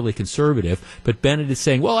 is overly conservative. But Bennett is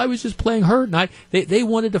saying, well, I was just playing hurt, and they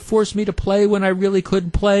wanted to force me to play when I really couldn't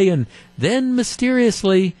play. And then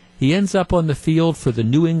mysteriously, he ends up on the field for the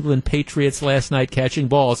New England Patriots last night catching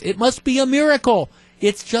balls. It must be a miracle.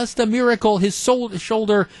 It's just a miracle. His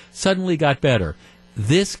shoulder suddenly got better.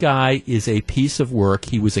 This guy is a piece of work.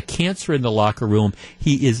 He was a cancer in the locker room.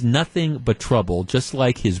 He is nothing but trouble, just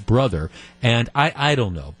like his brother. And I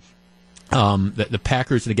don't know. The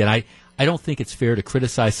Packers, and again, I don't think it's fair to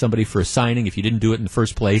criticize somebody for a signing if you didn't do it in the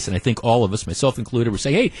first place. And I think all of us, myself included, were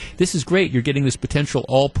saying, hey, this is great. You're getting this potential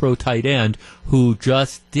all-pro tight end who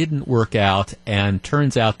just didn't work out and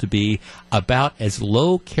turns out to be about as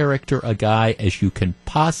low character a guy as you can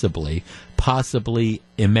possibly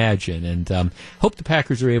imagine. And hope the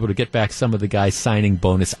Packers are able to get back some of the guys' signing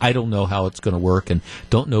bonus. I don't know how it's going to work and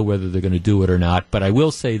don't know whether they're going to do it or not. But I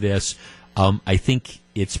will say this. I think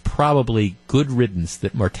it's probably good riddance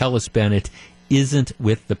that Martellus Bennett isn't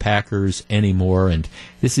with the Packers anymore, and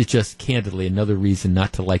this is just candidly another reason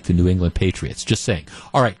not to like the New England Patriots. Just saying.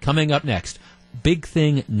 All right, coming up next, big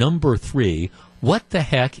thing number 3, what the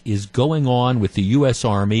heck is going on with the U.S.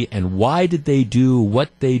 Army, and why did they do what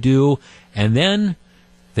they do? And then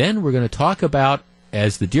we're going to talk about,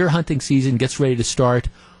 as the deer hunting season gets ready to start,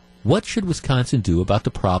 what should Wisconsin do about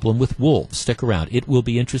the problem with wolves? Stick around. It will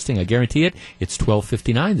be interesting. I guarantee it. It's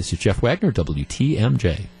 12:59. This is Jeff Wagner,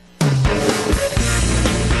 WTMJ.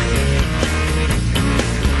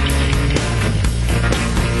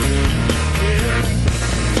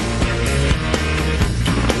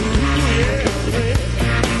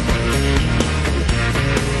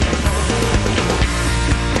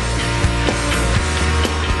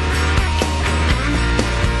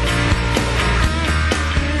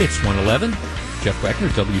 It's 1:11. Jeff Wagner,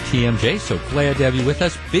 WTMJ. So glad to have you with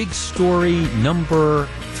us. Big story number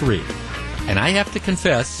 3. And I have to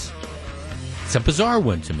confess, it's a bizarre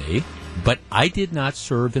one to me, but I did not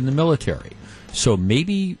serve in the military. So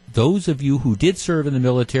maybe those of you who did serve in the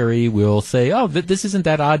military will say, oh, this isn't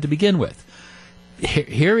that odd to begin with.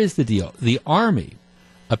 Here is the deal. The Army,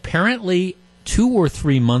 apparently 2 or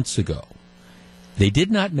 3 months ago, they did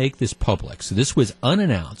not make this public, so this was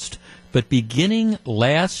unannounced. But beginning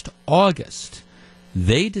last August,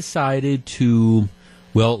 they decided to,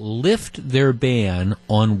 lift their ban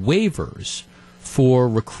on waivers for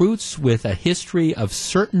recruits with a history of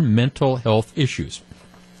certain mental health issues.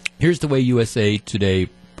 Here's the way USA Today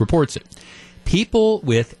reports it. People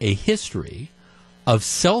with a history of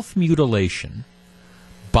self-mutilation,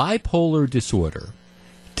 bipolar disorder,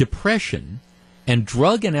 depression, and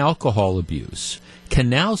drug and alcohol abuse can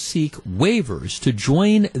now seek waivers to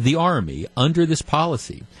join the Army under this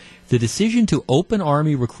policy. The decision to open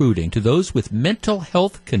Army recruiting to those with mental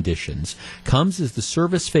health conditions comes as the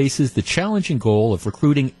service faces the challenging goal of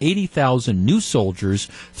recruiting 80,000 new soldiers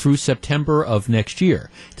through September of next year.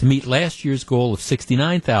 To meet last year's goal of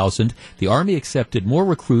 69,000, the Army accepted more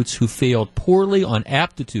recruits who failed poorly on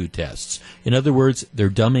aptitude tests. In other words, they're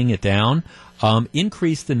dumbing it down.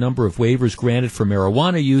 Increased the number of waivers granted for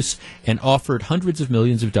marijuana use, and offered hundreds of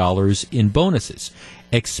millions of dollars in bonuses.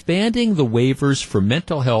 Expanding the waivers for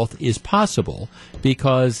mental health is possible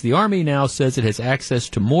because the Army now says it has access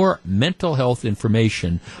to more mental health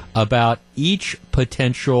information about each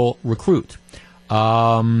potential recruit.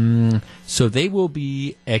 So they will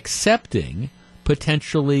be accepting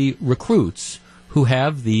potentially recruits who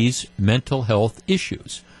have these mental health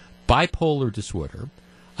issues: bipolar disorder,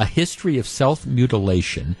 a history of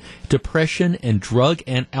self-mutilation, depression, and drug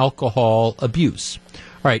and alcohol abuse.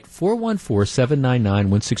 All right,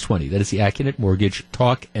 414-799-1620. That is the Acunet Mortgage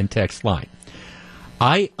talk and text line.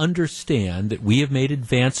 I understand that we have made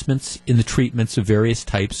advancements in the treatments of various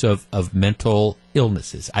types of mental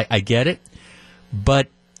illnesses. I get it, but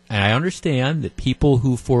and I understand that people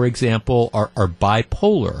who, for example, are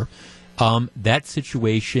bipolar, that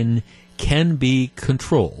situation can be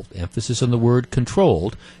controlled. Emphasis on the word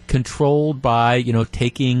controlled by,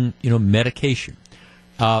 taking, medication.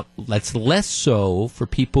 That's less so for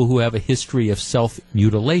people who have a history of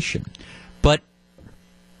self-mutilation. And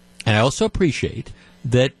I also appreciate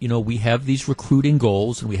that, we have these recruiting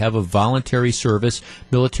goals and we have a voluntary service,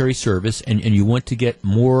 military service, and you want to get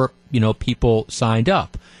more, people signed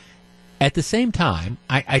up. At the same time,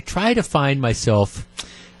 I try to find myself,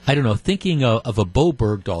 thinking of a Bo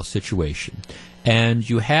Bergdahl situation. And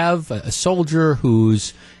you have a soldier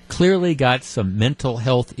who's clearly got some mental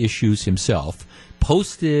health issues himself,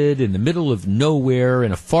 posted in the middle of nowhere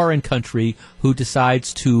in a foreign country, who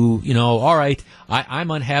decides to, all right,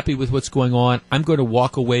 I'm unhappy with what's going on. I'm going to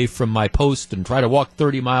walk away from my post and try to walk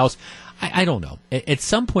 30 miles. I don't know. At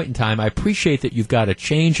some point in time, I appreciate that you've got to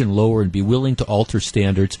change and lower and be willing to alter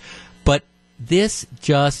standards. But this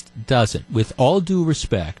just doesn't. With all due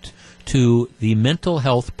respect to the mental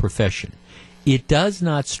health profession, it does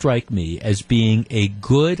not strike me as being a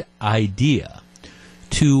good idea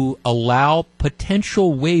to allow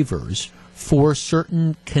potential waivers for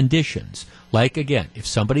certain conditions. Like, again, if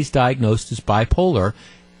somebody's diagnosed as bipolar,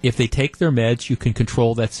 if they take their meds, you can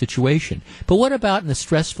control that situation. But what about in a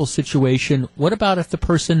stressful situation? What about if the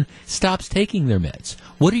person stops taking their meds?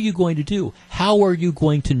 What are you going to do? How are you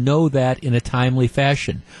going to know that in a timely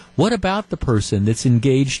fashion? What about the person that's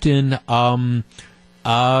engaged in, again,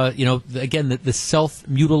 the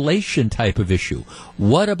self-mutilation type of issue?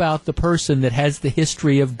 What about the person that has the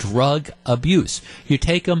history of drug abuse? You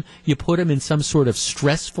take them, you put them in some sort of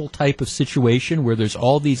stressful type of situation where there's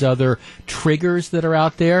all these other triggers that are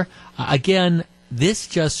out there. Again, this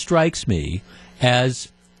just strikes me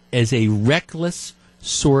as a reckless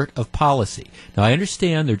sort of policy. Now, I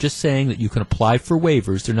understand they're just saying that you can apply for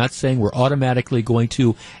waivers. They're not saying we're automatically going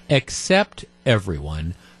to accept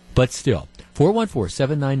everyone, but still.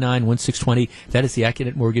 414-799-1620. That is the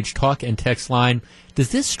Acunet Mortgage talk and text line.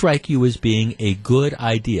 Does this strike you as being a good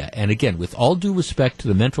idea? And again, with all due respect to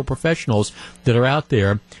the mental professionals that are out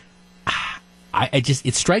there,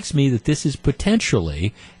 it strikes me that this is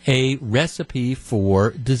potentially a recipe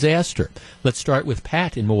for disaster. Let's start with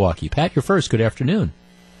Pat in Milwaukee. Pat, you're first. Good afternoon.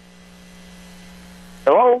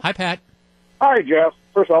 Hello. Hi, Pat. Hi, Jeff.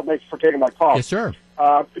 First of all, thanks for taking my call. Yes, sir.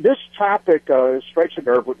 This topic strikes a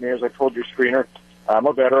nerve with me, as I told your screener. I'm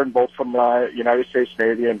a veteran, both from the United States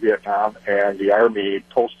Navy in Vietnam and the Army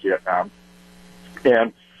post-Vietnam.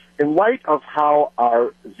 And in light of how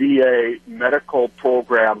our VA medical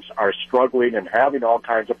programs are struggling and having all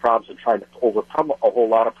kinds of problems and trying to overcome a whole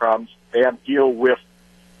lot of problems and deal with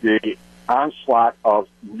the onslaught of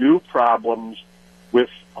new problems with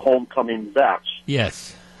homecoming vets,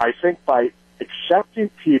 yes, I think by accepting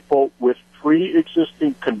people with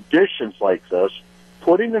pre-existing conditions like this,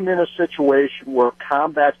 putting them in a situation where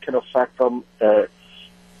combat can affect them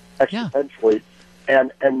exponentially,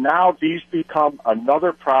 and now these become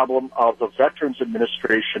another problem of the Veterans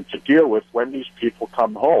Administration to deal with when these people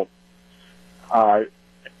come home. I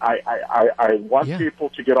want people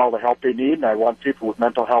to get all the help they need, and I want people with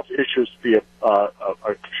mental health issues to be a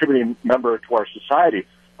contributing member to our society,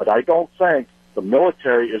 but I don't think the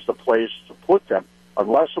military is the place to put them.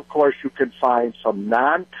 Unless, of course, you can find some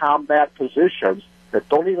non-combat positions that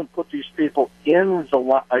don't even put these people in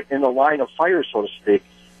the line of fire, so to speak,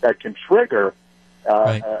 that can trigger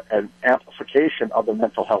an amplification of the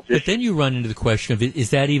mental health issue. But then you run into the question of,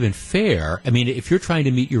 is that even fair? I mean, if you're trying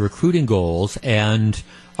to meet your recruiting goals, and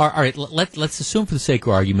all right, let's assume for the sake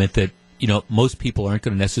of argument that most people aren't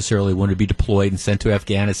going to necessarily want to be deployed and sent to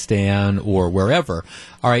Afghanistan or wherever.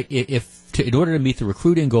 All right, in order to meet the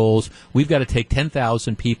recruiting goals, we've got to take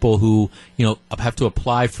 10,000 people who, have to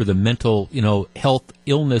apply for the mental, health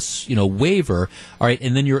illness, waiver. All right,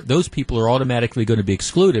 and then those people are automatically going to be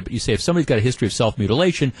excluded. But you say if somebody's got a history of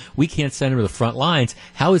self-mutilation, we can't send them to the front lines.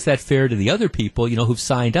 How is that fair to the other people, who've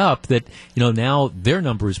signed up that, now their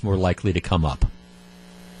number is more likely to come up?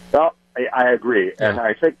 Well, I agree, and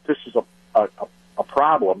I think this is a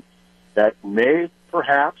problem that may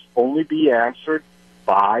perhaps only be answered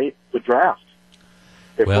by the draft.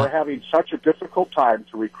 If we're having such a difficult time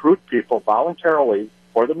to recruit people voluntarily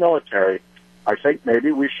for the military, I think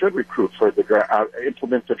maybe we should recruit for the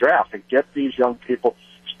implement the draft and get these young people,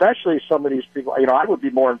 especially some of these people. I would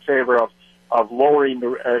be more in favor of lowering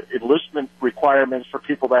the enlistment requirements for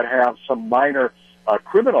people that have some minor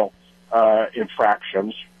criminal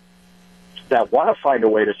infractions that want to find a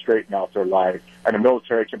way to straighten out their life. And the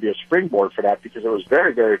military can be a springboard for that, because it was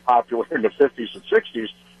very, very popular in the 50s and 60s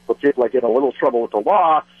for people that get in a little trouble with the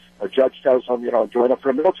law. A judge tells them, join up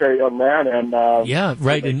for the military, young man, and yeah,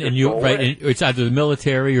 right, and you right, and it's either the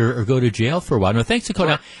military or go to jail for a while. No, thanks,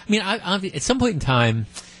 Dakota. Right. I mean, at some point in time,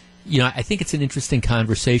 I think it's an interesting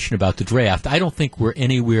conversation about the draft. I don't think we're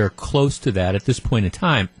anywhere close to that at this point in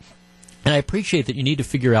time. And I appreciate that you need to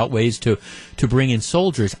figure out ways to bring in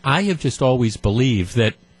soldiers. I have just always believed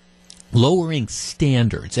that lowering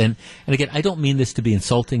standards, and again, I don't mean this to be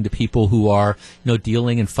insulting to people who are,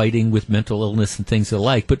 dealing and fighting with mental illness and things of the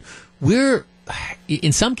like, but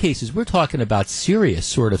in some cases, we're talking about serious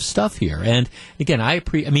sort of stuff here. And again,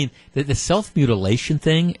 the self-mutilation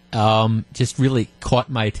thing just really caught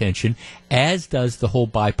my attention, as does the whole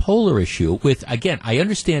bipolar issue. With, again, I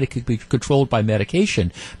understand it could be controlled by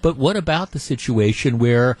medication, but what about the situation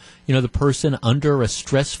where, the person under a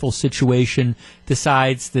stressful situation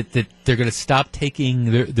decides that they're going to stop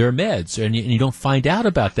taking their meds, and you don't find out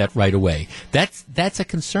about that right away? That's a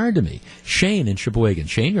concern to me. Shane in Sheboygan.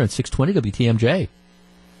 Shane, you're on 620 WTMJ.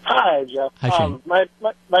 Hi, Jeff. Hi, Shane.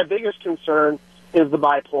 My biggest concern is the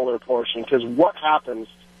bipolar portion, because what happens,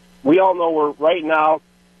 we all know we're right now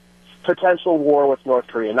potential war with North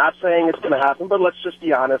Korea. Not saying it's going to happen, but let's just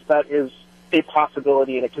be honest, that is a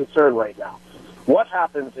possibility and a concern right now. What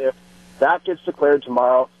happens if that gets declared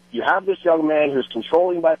tomorrow? You have this young man who's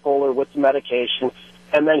controlling bipolar with the medication,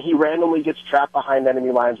 and then he randomly gets trapped behind enemy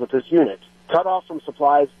lines with his unit, cut off from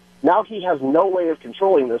supplies. Now he has no way of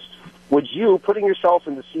controlling this. Would you, putting yourself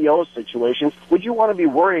in the CO's situation, would you want to be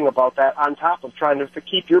worrying about that on top of trying to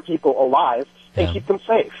keep your people alive and keep them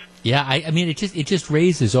safe? Yeah, I mean, it just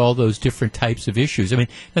raises all those different types of issues. I mean,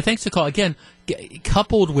 now thanks to call again,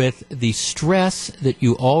 coupled with the stress that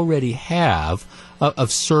you already have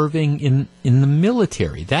of serving in the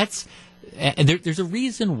military. And there's a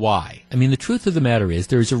reason why. I mean, the truth of the matter is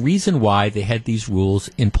there's a reason why they had these rules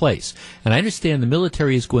in place. And I understand the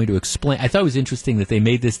military is going to explain. I thought it was interesting that they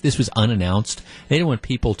made this was unannounced. They didn't want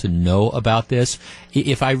people to know about this.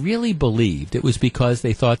 If I really believed it was because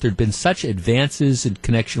they thought there'd been such advances in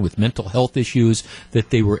connection with mental health issues that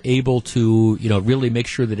they were able to, really make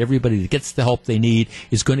sure that everybody that gets the help they need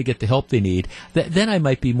is going to get the help they need, then I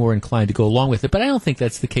might be more inclined to go along with it. But I don't think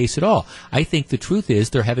that's the case at all. I think the truth is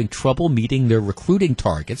they're having trouble meeting their recruiting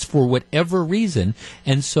targets for whatever reason,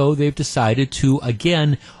 and so they've decided to,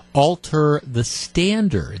 again, alter the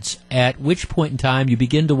standards, at which point in time you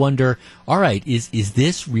begin to wonder, all right, is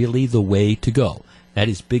this really the way to go? That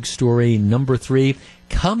is big story number 3.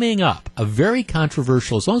 Coming up, a very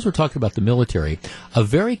controversial, as long as we're talking about the military, a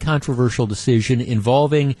very controversial decision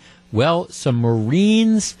involving, some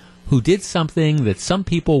Marines who did something that some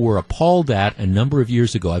people were appalled at a number of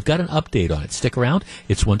years ago. I've got an update on it. Stick around.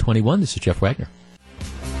 It's 1:21. This is Jeff Wagner.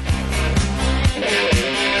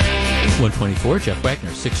 1:24, Jeff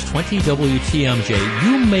Wagner, 620 WTMJ.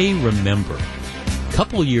 You may remember a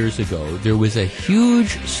couple years ago there was a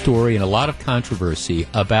huge story and a lot of controversy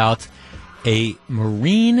about a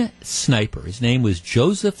Marine sniper. His name was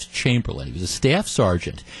Joseph Chamberlain. He was a staff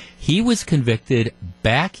sergeant. He was convicted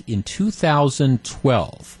back in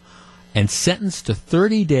 2012 and sentenced to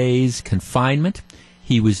 30 days confinement.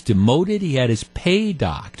 He was demoted. He had his pay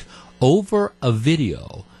docked over a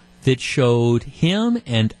video that showed him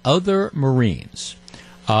and other Marines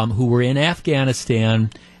who were in Afghanistan,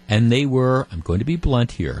 and they were, I'm going to be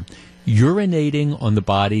blunt here, urinating on the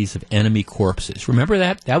bodies of enemy corpses. Remember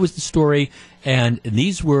that? That was the story. And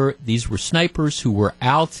these were snipers who were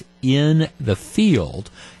out in the field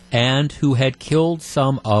and who had killed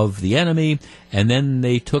some of the enemy, and then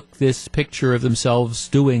they took this picture of themselves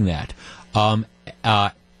doing that.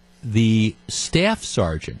 The staff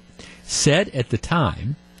sergeant said at the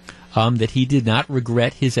time that he did not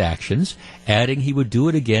regret his actions, adding he would do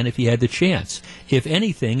it again if he had the chance. If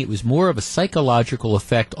anything, it was more of a psychological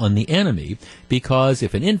effect on the enemy, because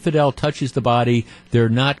if an infidel touches the body, they're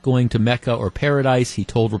not going to Mecca or paradise, he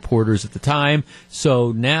told reporters at the time.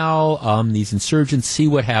 So now these insurgents see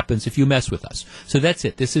what happens if you mess with us. So that's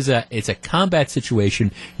it. It's a combat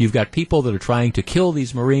situation. You've got people that are trying to kill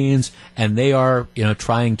these Marines, and they are,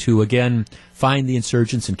 trying to, again, find the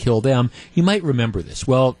insurgents and kill them. You might remember this.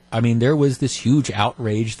 Well, there was this huge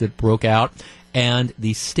outrage that broke out, and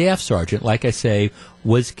the staff sergeant, like I say,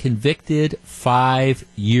 was convicted 5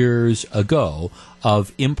 years ago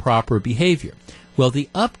of improper behavior. Well, the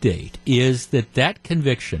update is that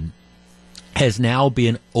conviction has now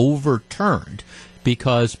been overturned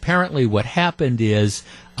because apparently what happened is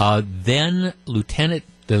then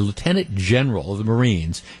the Lieutenant General of the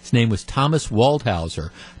Marines, his name was Thomas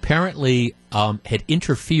Waldhauser, apparently had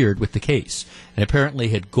interfered with the case and apparently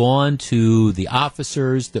had gone to the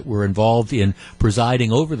officers that were involved in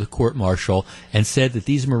presiding over the court-martial and said that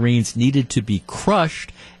these Marines needed to be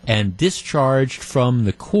crushed and discharged from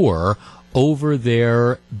the Corps over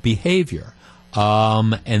their behavior.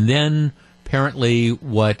 And then apparently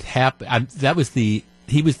what happened,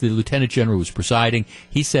 he was the Lieutenant General who was presiding.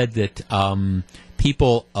 He said that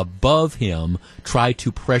people above him tried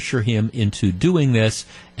to pressure him into doing this,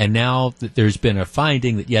 and now that there's been a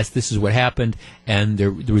finding that, yes, this is what happened, and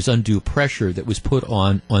there was undue pressure that was put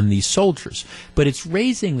on these soldiers. But it's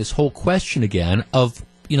raising this whole question again of,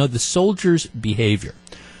 the soldiers' behavior.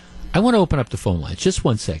 I want to open up the phone lines. Just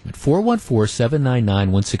one segment.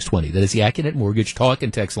 414-799-1620. That is the Acunet Mortgage talk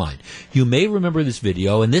and text line. You may remember this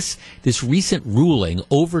video, and this recent ruling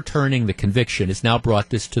overturning the conviction has now brought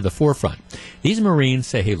this to the forefront. These Marines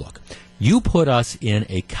say, hey, look, you put us in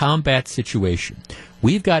a combat situation.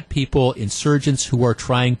 We've got people, insurgents, who are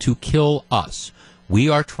trying to kill us. We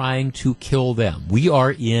are trying to kill them. We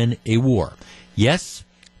are in a war. Yes,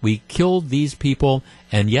 we killed these people,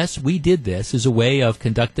 and yes, we did this as a way of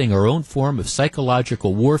conducting our own form of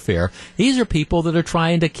psychological warfare. These are people that are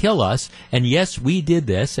trying to kill us, and yes, we did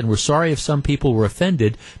this, and we're sorry if some people were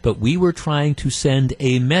offended, but we were trying to send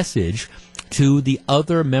a message to the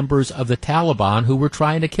other members of the Taliban who were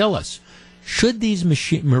trying to kill us. Should these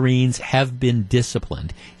Marines have been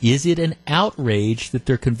disciplined? Is it an outrage that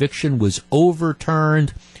their conviction was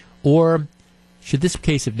overturned, or should this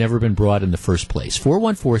case have never been brought in the first place?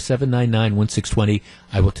 414-799-1620.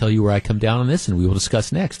 I will tell you where I come down on this, and we will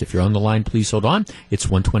discuss next. If you're on the line, please hold on. It's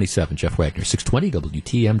 127. Jeff Wagner, 620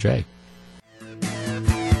 WTMJ.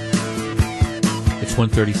 It's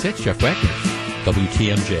 136. Jeff Wagner,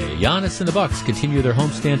 WTMJ. Giannis and the Bucks continue their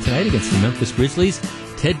homestand tonight against the Memphis Grizzlies.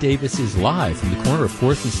 Ted Davis is live from the corner of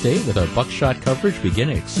 4th and State with our Buckshot coverage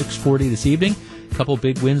beginning at 6:40 this evening. Couple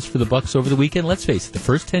big wins for the Bucks over the weekend. Let's face it, the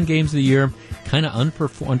first 10 games of the year kind of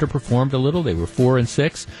underperformed a little. They were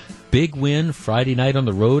 4-6. Big win Friday night on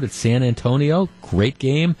the road at San Antonio. Great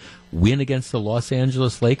game. Win against the Los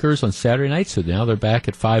Angeles Lakers on Saturday night. So now they're back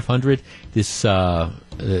at 500. This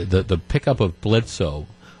the pickup of Bledsoe.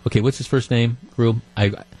 Okay, what's his first name, Drew?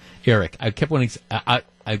 Eric. I keep wanting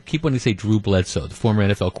to say Drew Bledsoe, the former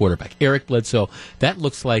NFL quarterback. Eric Bledsoe. That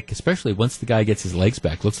looks like, especially once the guy gets his legs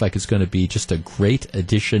back, looks like it's going to be just a great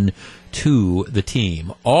addition to the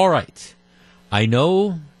team. All right. I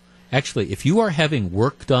know, actually, if you are having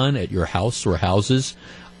work done at your house or houses,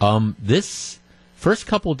 this first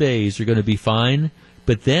couple days are going to be fine,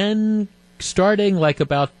 but then starting like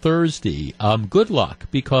about Thursday, good luck,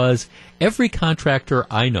 because every contractor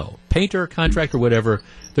I know, painter, contractor, whatever,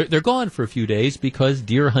 they're gone for a few days because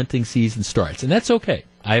deer hunting season starts. And that's okay.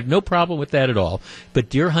 I have no problem with that at all. But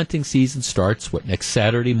deer hunting season starts, next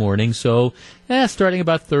Saturday morning. So, starting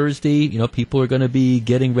about Thursday, people are going to be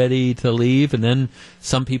getting ready to leave. And then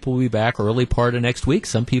some people will be back early part of next week.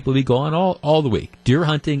 Some people will be gone all the week. Deer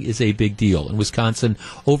hunting is a big deal. In Wisconsin,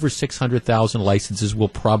 over 600,000 licenses will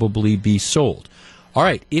probably be sold. All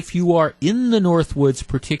right. If you are in the Northwoods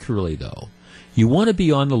particularly, though, you want to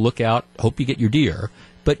be on the lookout. Hope you get your deer.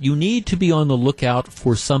 But you need to be on the lookout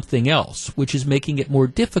for something else, which is making it more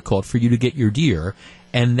difficult for you to get your deer,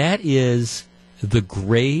 and that is the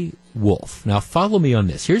gray wolf. Now, follow me on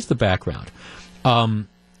this. Here's the background.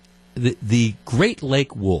 The Great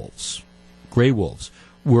Lake wolves, gray wolves,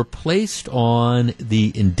 were placed on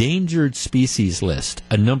the endangered species list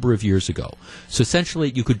a number of years ago. So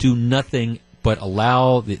essentially, you could do nothing but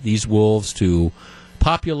allow these wolves to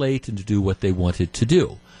populate and to do what they wanted to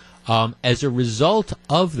do. As a result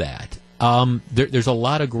of that, there's a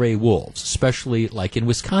lot of gray wolves, especially like in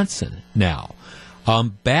Wisconsin now.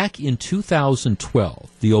 Back in 2012,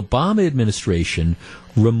 the Obama administration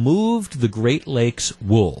removed the Great Lakes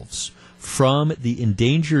wolves from the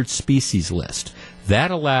endangered species list.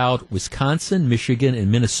 That allowed Wisconsin, Michigan, and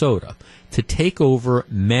Minnesota to take over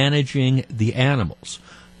managing the animals.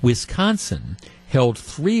 Wisconsin held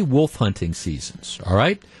 3 wolf hunting seasons, all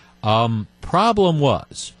right? Problem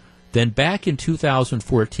was, then back in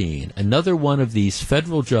 2014, another one of these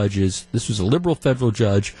federal judges, this was a liberal federal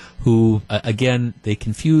judge who, again, they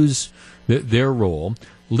confuse their role.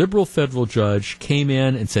 Liberal federal judge came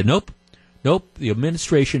in and said, nope, the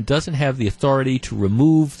administration doesn't have the authority to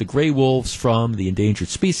remove the gray wolves from the endangered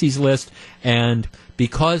species list, and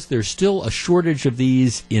because there's still a shortage of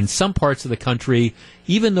these in some parts of the country,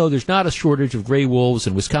 even though there's not a shortage of gray wolves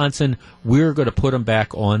in Wisconsin, we're going to put them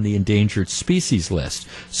back on the endangered species list.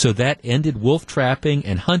 So that ended wolf trapping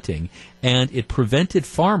and hunting, and it prevented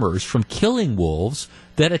farmers from killing wolves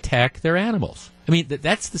that attack their animals. I mean,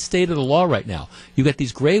 that's the state of the law right now. You've got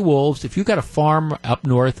these gray wolves. If you've got a farm up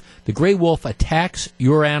north, the gray wolf attacks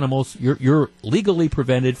your animals. You're legally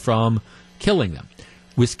prevented from killing them.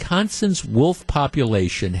 Wisconsin's wolf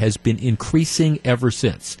population has been increasing ever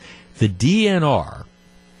since. The DNR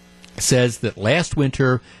says that last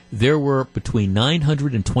winter there were between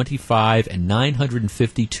 925 and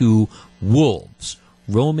 952 wolves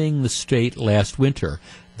roaming the state last winter.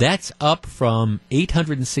 That's up from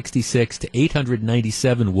 866 to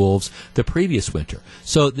 897 wolves the previous winter.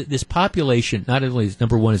 So this population, not only is,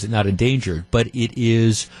 number one, is it not endangered, but it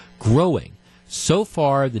is growing. So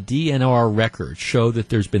far, the DNR records show that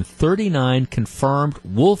there's been 39 confirmed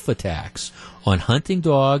wolf attacks on hunting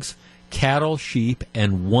dogs, cattle, sheep,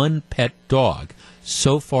 and one pet dog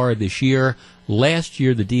so far this year. Last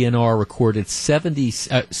year, the DNR recorded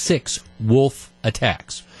 76 wolf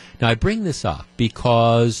attacks. Now, I bring this up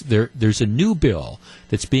because there's a new bill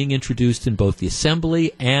that's being introduced in both the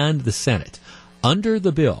Assembly and the Senate. Under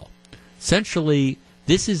the bill, essentially,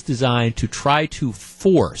 this is designed to try to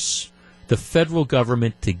force the federal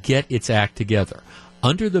government to get its act together.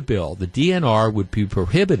 Under the bill, the DNR would be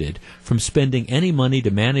prohibited from spending any money to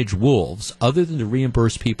manage wolves other than to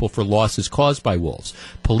reimburse people for losses caused by wolves.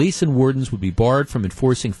 Police and wardens would be barred from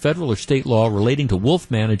enforcing federal or state law relating to wolf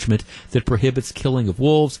management that prohibits killing of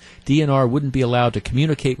wolves. DNR wouldn't be allowed to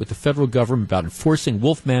communicate with the federal government about enforcing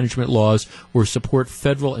wolf management laws or support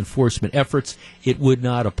federal enforcement efforts. It would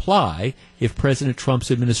not apply if President Trump's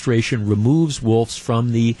administration removes wolves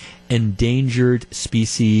from the endangered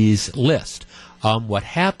species list. What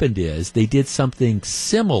happened is they did something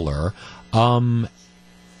similar in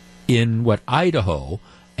Idaho,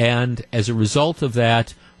 and as a result of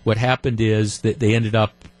that, what happened is that they ended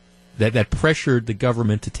up that pressured the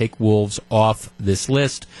government to take wolves off this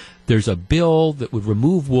list. There's a bill that would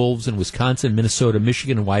remove wolves in Wisconsin, Minnesota,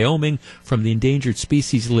 Michigan, and Wyoming from the endangered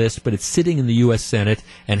species list, but it's sitting in the U.S. Senate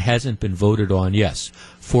and hasn't been voted on yet.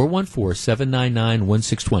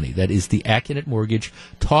 414-799-1620. That is the Acunet Mortgage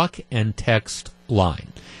talk and text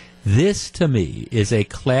line. This, to me, is a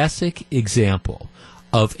classic example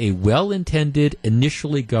of a well-intended,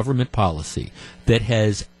 initially government policy that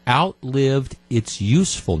has outlived its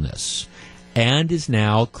usefulness and is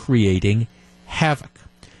now creating havoc.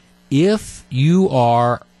 If you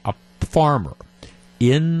are a farmer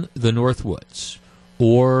in the Northwoods,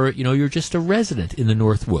 or you're just a resident in the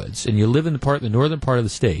Northwoods and you live in the northern part of the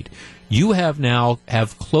state, you have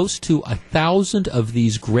close to 1,000 of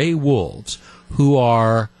these gray wolves who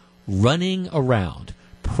are running around,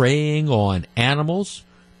 preying on animals,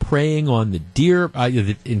 preying on the deer,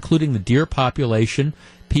 including the deer population,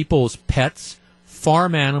 people's pets,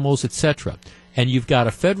 farm animals, etc. And you've got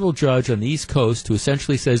a federal judge on the East Coast who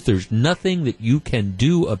essentially says there's nothing that you can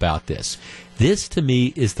do about this. This, to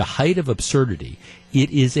me, is the height of absurdity. It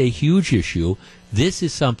is a huge issue. This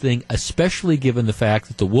is something, especially given the fact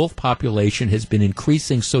that the wolf population has been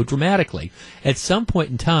increasing so dramatically. At some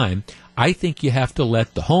point in time, I think you have to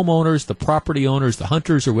let the homeowners, the property owners, the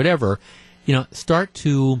hunters, or whatever, start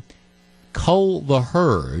to cull the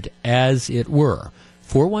herd, as it were.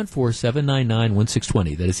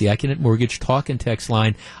 414-799-1620. That is the Acunet Mortgage talk and text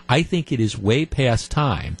line. I think it is way past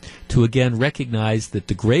time to again recognize that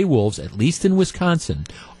the gray wolves, at least in Wisconsin,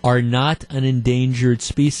 are not an endangered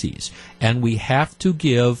species. And we have to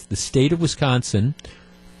give the state of Wisconsin,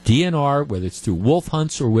 DNR, whether it's through wolf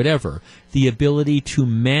hunts or whatever, the ability to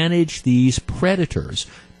manage these predators,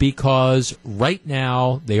 because right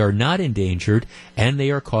now they are not endangered and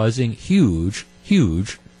they are causing huge,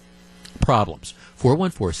 huge problems.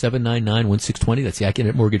 414-799-1620. That's the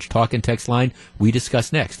Acunet Mortgage talk and text line. We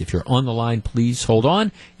discuss next. If you're on the line, please hold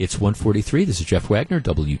on. It's 1:43. This is Jeff Wagner,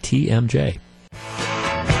 WTMJ.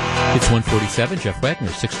 It's 1:47. Jeff Wagner,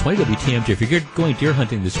 620 WTMJ. If you're going deer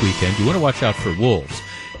hunting this weekend, you want to watch out for wolves.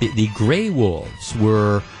 The gray wolves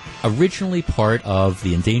were originally part of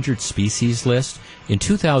the endangered species list. In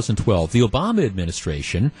 2012, the Obama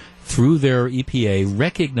administration, through their EPA,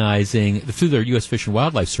 through their U.S. Fish and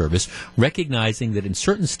Wildlife Service, recognizing that in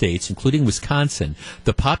certain states, including Wisconsin,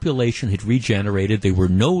 the population had regenerated, they were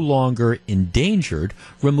no longer endangered,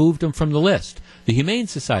 removed them from the list. The Humane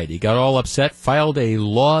Society got all upset, filed a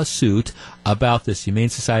lawsuit about this, Humane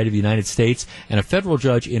Society of the United States, and a federal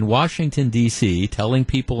judge in Washington, D.C., telling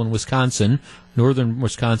people in Wisconsin, northern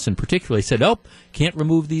Wisconsin particularly, said, nope, can't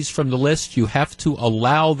remove these from the list. You have to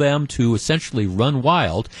allow them to essentially run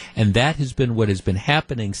wild. And that has been what has been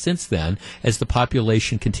happening since then as the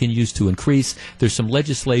population continues to increase. There's some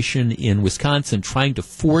legislation in Wisconsin trying to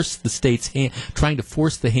force the state's hand, trying to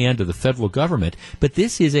force the hand of the federal government. But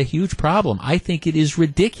this is a huge problem. I think it is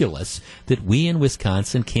ridiculous that we in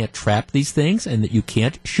Wisconsin can't trap these things and that you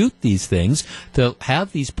can't shoot these things, to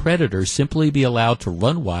have these predators simply be allowed to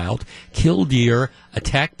run wild, kill deer,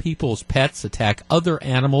 attack people's pets, attack other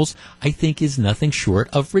animals, I think is nothing short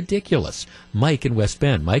of ridiculous. Mike in West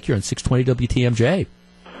Bend. Mike, you're on 620 WTMJ.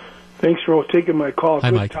 Thanks for taking my call. Hi,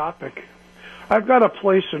 Good Mike. topic. I've got a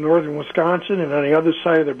place in northern Wisconsin, and on the other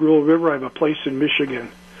side of the Brule River, I have a place in Michigan.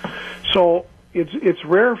 So it's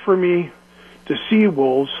rare for me to see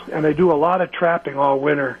wolves, and I do a lot of trapping all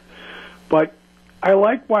winter. But I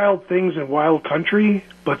like wild things in wild country,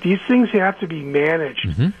 but these things have to be managed.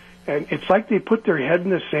 Mm-hmm. And it's like they put their head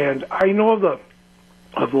in the sand. I know of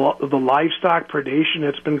the livestock predation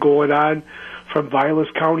that's been going on from Vilas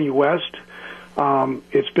County west.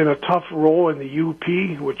 It's been a tough role in the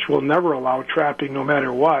UP, which will never allow trapping no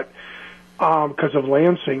matter what, because of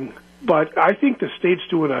Lansing. But I think the state's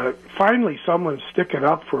doing finally someone's sticking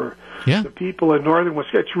up for the people in northern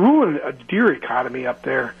Wisconsin. It's ruined a deer economy up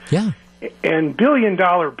there. Yeah. And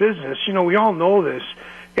billion-dollar business, we all know this.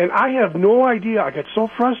 And I have no idea. I get so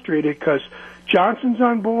frustrated because Johnson's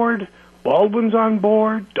on board, Baldwin's on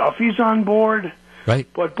board, Duffy's on board. Right.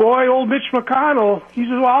 But boy, old Mitch McConnell, he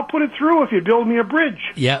says, well, I'll put it through if you build me a bridge.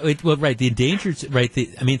 Yeah, right. The endangered, right.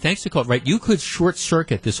 Thanks to call, right. You could short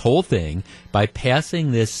circuit this whole thing by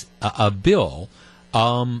passing this a bill.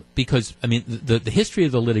 Because, the history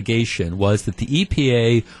of the litigation was that the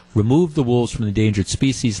EPA removed the wolves from the endangered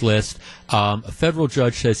species list. A federal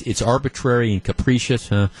judge says it's arbitrary and capricious.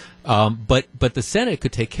 But the Senate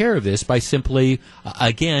could take care of this by simply,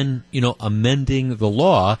 amending the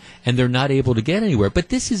law, and they're not able to get anywhere. But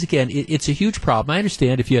this is, again, it's a huge problem. I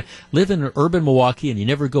understand if you live in urban Milwaukee and you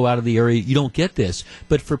never go out of the area, you don't get this.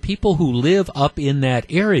 But for people who live up in that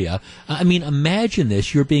area, imagine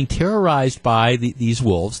this. You're being terrorized by these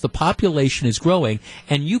wolves. The population is growing,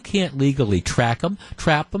 and you can't legally trap them.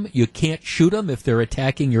 You can't shoot them if they're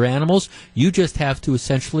attacking your animals. You just have to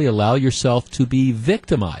essentially allow yourself to be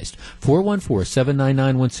victimized.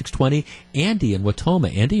 414-799-1620. Andy in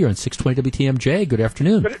Watoma. Andy, you're on 620 WTMJ. Good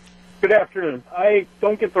afternoon. Good afternoon. I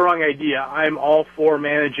don't get the wrong idea. I'm all for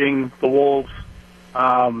managing the wolves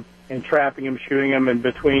and trapping them, shooting them, and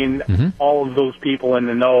between all of those people in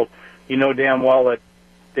the know, you know damn well that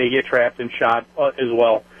they get trapped and shot as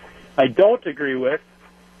well. I don't agree with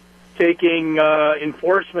taking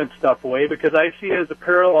enforcement stuff away, because I see it as a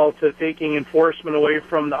parallel to taking enforcement away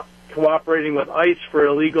from cooperating with ICE for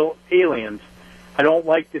illegal aliens. I don't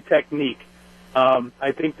like the technique.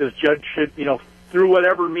 I think this judge should, through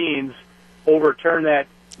whatever means, overturn that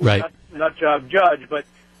nut job judge. But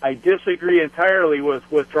I disagree entirely with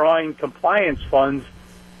withdrawing compliance funds,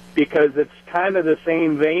 because it's kind of the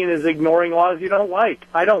same vein as ignoring laws you don't like.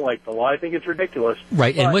 I don't like the law. I think it's ridiculous.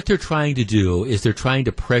 Right, and what they're trying to do is they're trying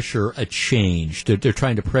to pressure a change. They're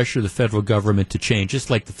trying to pressure the federal government to change, just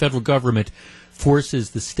like the federal government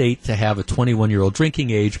forces the state to have a 21-year-old drinking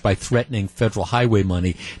age by threatening federal highway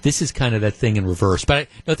money. This is kind of that thing in reverse. But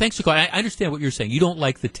thanks for calling. I understand what you're saying. You don't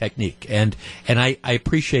like the technique, and I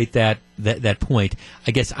appreciate that point.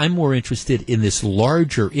 I guess I'm more interested in this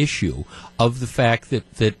larger issue of the fact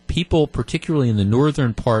that people, particularly in the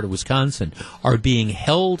northern part of Wisconsin, are being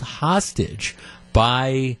held hostage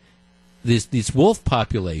by this wolf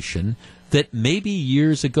population that maybe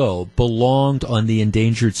years ago belonged on the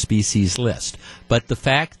endangered species list. But the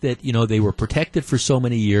fact that, they were protected for so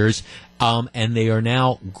many years, and they are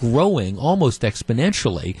now growing almost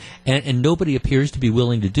exponentially, and nobody appears to be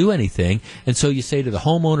willing to do anything. And so you say to the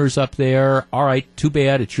homeowners up there, all right, too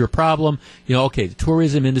bad, it's your problem. Okay, the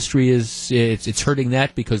tourism industry it's hurting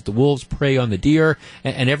that because the wolves prey on the deer,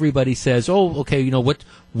 and everybody says, oh, okay,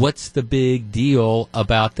 what's the big deal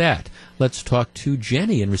about that? Let's talk to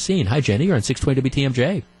Jenny in Racine. Hi, Jenny. You're on 620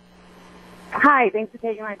 WTMJ. Hi. Thanks for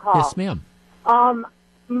taking my call. Yes, ma'am.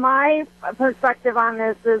 My perspective on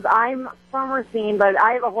this is I'm from Racine, but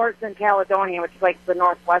I have a horse in Caledonia, which is like the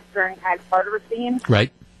northwestern kind of part of Racine.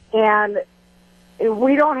 Right. And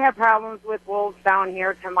we don't have problems with wolves down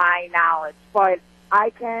here, to my knowledge. But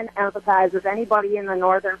I can empathize with anybody in the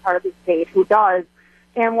northern part of the state who does.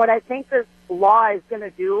 And what I think this law is going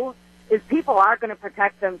to do is people are going to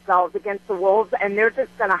protect themselves against the wolves, and they're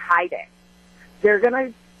just going to hide it. They're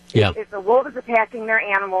going to, if the wolf is attacking their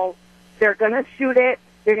animals, they're going to shoot it,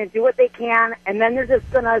 they're going to do what they can, and then they're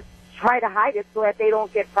just going to try to hide it so that they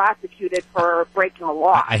don't get prosecuted for breaking a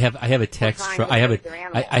law. I have a text from I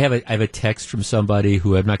have a text from somebody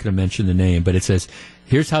who I'm not going to mention the name, but it says,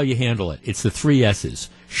 "Here's how you handle it. It's the 3 S's: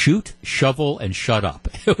 shoot, shovel, and shut up,"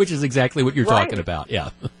 which is exactly what you're talking about. Yeah.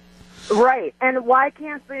 Right. And why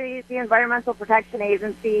can't the Environmental Protection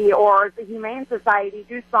Agency or the Humane Society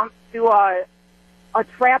do a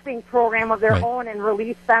trapping program of their own and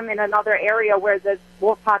release them in another area where the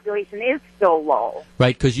wolf population is still low?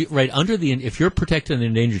 Right, because if you're protected under the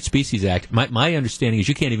Endangered Species Act, my understanding is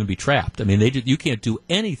you can't even be trapped. I mean, you can't do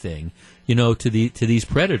anything, to these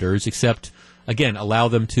predators except, again, allow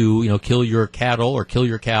them to, kill your cattle or kill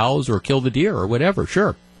your cows or kill the deer or whatever.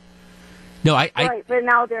 Sure. No, right, but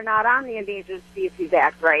now they're not on the Endangered Species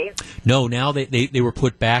Act, right? No, now they were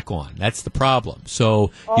put back on. That's the problem. So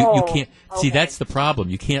you can't see. That's the problem.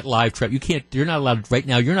 You can't live trap. You're not allowed right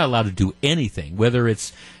now. You're not allowed to do anything. Whether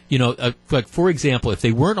it's like for example, if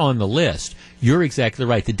they weren't on the list, you're exactly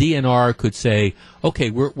right. The DNR could say, okay,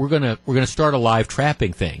 we're gonna start a live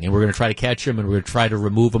trapping thing, and we're gonna try to catch them, and we're gonna try to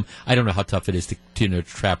remove them. I don't know how tough it is to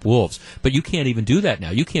trap wolves, but you can't even do that now.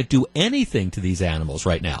 You can't do anything to these animals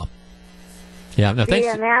right now. Yeah, no, thanks.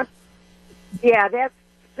 That's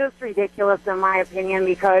just ridiculous in my opinion,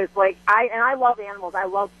 because I love animals. I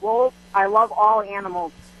love wolves. I love all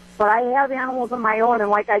animals. But I have animals of my own, and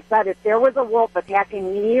like I said, if there was a wolf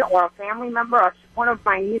attacking me or a family member or one of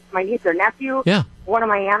my niece or nephew, one of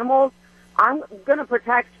my animals, I'm going to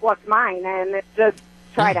protect what's mine and just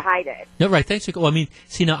try to hide it. No, right. Thanks. Well, I mean,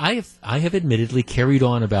 see, now I have admittedly carried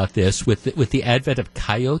on about this with the advent of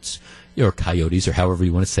coyotes or however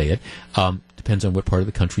you want to say it. Depends on what part of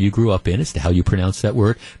the country you grew up in as to how you pronounce that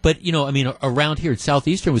word. But, around here in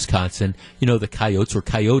southeastern Wisconsin, the coyotes or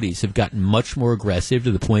coyotes have gotten much more aggressive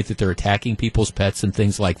to the point that they're attacking people's pets and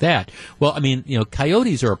things like that. Well,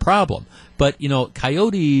 coyotes are a problem. But,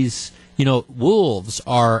 coyotes... wolves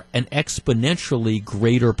are an exponentially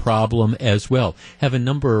greater problem as well. Have a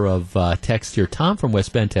number of texts here. Tom from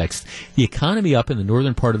West Bend texts, the economy up in the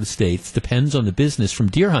northern part of the states depends on the business from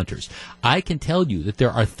deer hunters. I can tell you that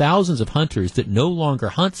there are thousands of hunters that no longer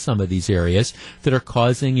hunt some of these areas that are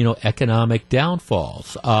causing, economic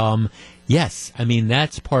downfalls. Yes,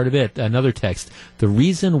 that's part of it. Another text. The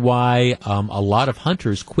reason why a lot of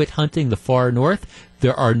hunters quit hunting the far north,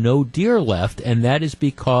 there are no deer left, and that is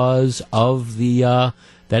because of the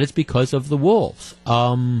wolves.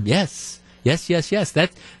 Yes.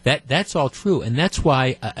 That's all true, and that's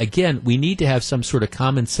why again we need to have some sort of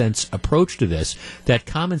common sense approach to this. That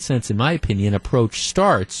common sense, in my opinion, approach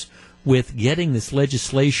starts with getting this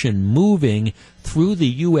legislation moving through the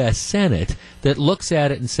U.S. Senate that looks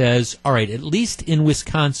at it and says, all right, at least in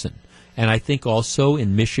Wisconsin, and I think also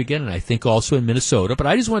in Michigan, and I think also in Minnesota, but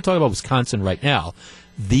I just want to talk about Wisconsin right now,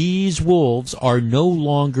 these wolves are no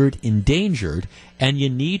longer endangered, and you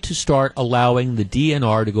need to start allowing the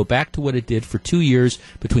DNR to go back to what it did for 2 years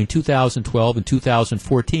between 2012 and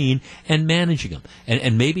 2014 and managing them.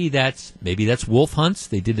 And maybe that's wolf hunts.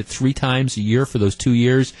 They did it 3 times a year for those 2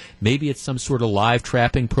 years. Maybe it's some sort of live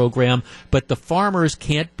trapping program. But the farmers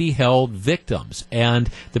can't be held victims,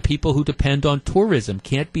 and the people who depend on tourism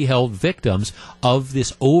can't be held victims of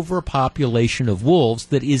this overpopulation of wolves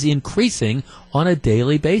that is increasing on a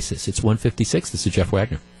daily basis. It's 1:56. This is Jeff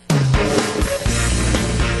Wagner.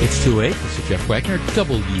 It's 2:08. This is Jeff Wagner,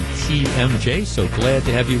 WTMJ. So glad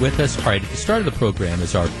to have you with us. All right, at the start of the program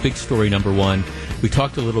is our big story number 1. We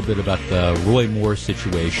talked a little bit about the Roy Moore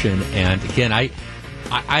situation, and again, I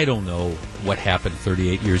don't know what happened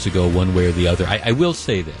 38 years ago, one way or the other. I will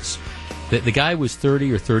say this: that the guy was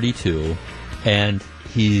 30 or 32, and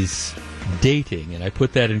he's dating, and I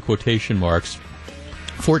put that in quotation marks,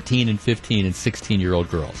 14 and 15 and 16-year-old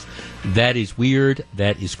girls. That is weird.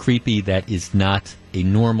 That is creepy. That is not a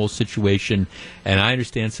normal situation. And I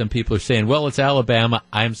understand some people are saying, well, it's Alabama.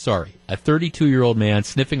 I'm sorry. A 32-year-old man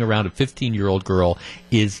sniffing around a 15-year-old girl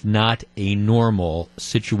is not a normal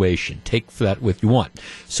situation. Take that what you want.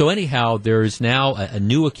 So anyhow, there is now a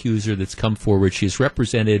new accuser that's come forward. She is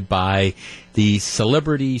represented by the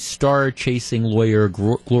celebrity star-chasing lawyer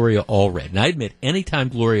Gloria Allred. And I admit, anytime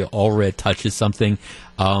Gloria Allred touches something,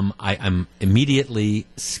 I'm immediately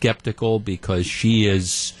skeptical because she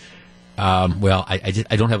is... I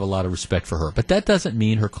don't have a lot of respect for her. But that doesn't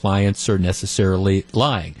mean her clients are necessarily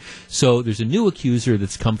lying. So there's a new accuser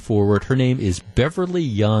that's come forward. Her name is Beverly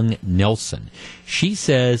Young Nelson. She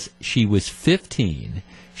says she was 15.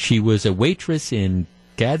 She was a waitress in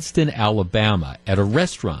Gadsden, Alabama, at a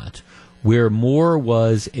restaurant where Moore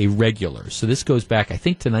was a regular. So this goes back, I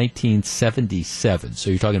think, to 1977.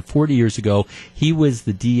 So you're talking 40 years ago. He was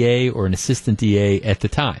the DA or an assistant DA at the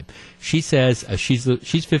time. She says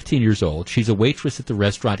she's 15 years old. She's a waitress at the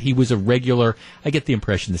restaurant. He was a regular. I get the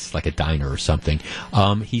impression this is like a diner or something.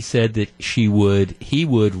 He said that he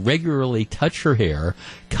would regularly touch her hair,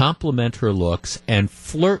 compliment her looks, and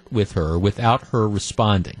flirt with her without her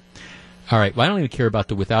responding. All right, well, I don't even care about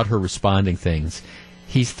the without her responding things.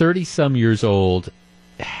 He's 30-some years old.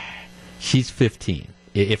 She's 15.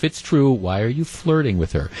 If it's true, why are you flirting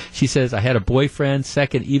with her? She says, I had a boyfriend.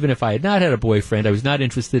 Second, even if I had not had a boyfriend, I was not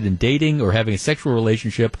interested in dating or having a sexual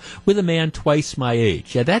relationship with a man twice my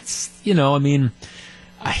age. Yeah, that's,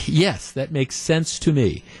 yes, that makes sense to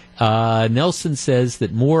me. Nelson says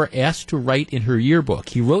that Moore asked to write in her yearbook.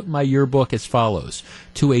 He wrote in my yearbook as follows: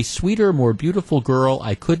 to a sweeter, more beautiful girl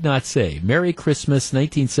I could not say. Merry Christmas,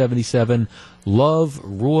 1977. Love,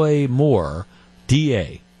 Roy Moore,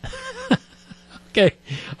 D.A. Okay.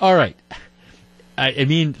 All right. I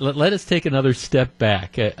mean, let us take another step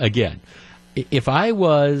back again. If I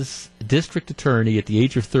was district attorney at the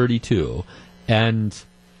age of 32 and,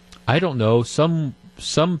 I don't know, some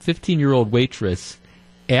 15-year-old waitress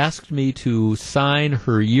asked me to sign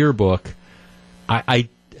her yearbook, I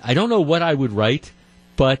don't know what I would write,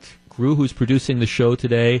 but Gru, who's producing the show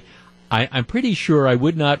today, I'm pretty sure I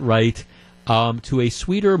would not write, to a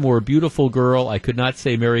sweeter, more beautiful girl, I could not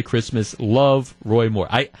say Merry Christmas, love, Roy Moore.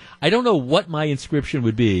 I don't know what my inscription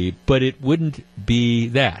would be, but it wouldn't be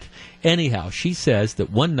that. Anyhow, she says that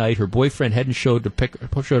one night her boyfriend hadn't showed up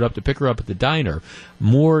to pick her up at the diner.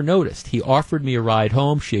 Moore noticed. He offered me a ride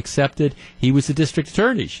home. She accepted. He was the district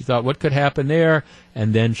attorney. She thought, what could happen there?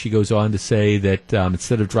 And then she goes on to say that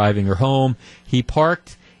instead of driving her home, he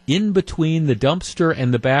parked in between the dumpster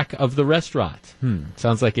and the back of the restaurant.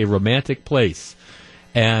 Sounds like a romantic place.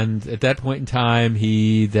 And at that point in time,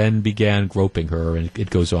 he then began groping her, and it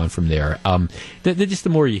goes on from there. Just the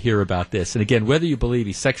more you hear about this, and again, whether you believe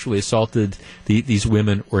he sexually assaulted these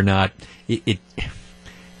women or not, it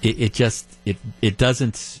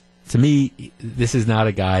doesn't. To me, this is not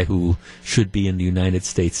a guy who should be in the United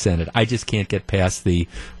States Senate. I just can't get past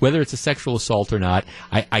whether it's a sexual assault or not.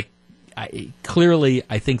 Clearly,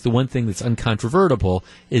 I think the one thing that's uncontrovertible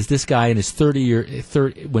is this guy in his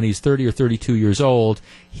when he's 30 or 32 years old,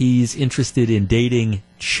 he's interested in dating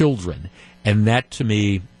children. And that, to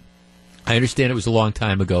me, I understand it was a long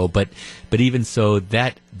time ago, but even so,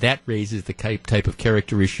 that raises the type of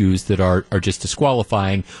character issues that are just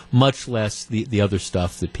disqualifying, much less the other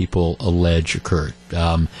stuff that people allege occurred.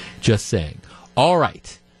 Just saying. All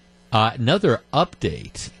right. Another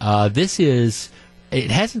update. It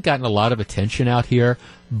hasn't gotten a lot of attention out here,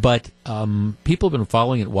 but people have been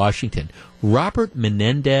following it in Washington. Robert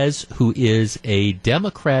Menendez, who is a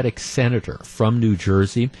Democratic senator from New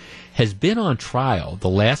Jersey, has been on trial the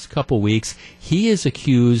last couple weeks. He is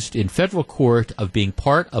accused in federal court of being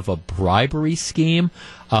part of a bribery scheme.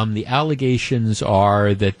 The allegations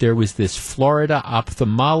are that there was this Florida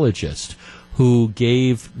ophthalmologist who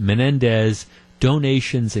gave Menendez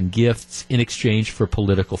donations and gifts in exchange for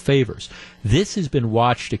political favors. This has been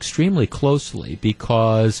watched extremely closely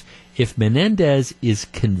because if Menendez is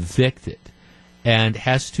convicted and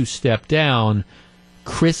has to step down,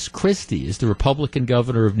 Chris Christie is the Republican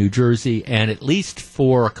governor of New Jersey, and at least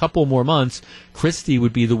for a couple more months, Christie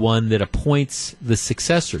would be the one that appoints the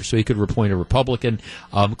successor, so he could appoint a Republican.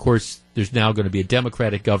 Of course, there's now going to be a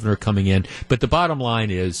Democratic governor coming in, but the bottom line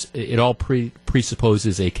is it all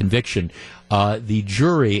presupposes a conviction. The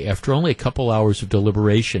jury, after only a couple hours of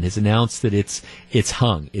deliberation, has announced that it's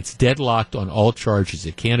hung. It's deadlocked on all charges.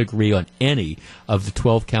 It can't agree on any of the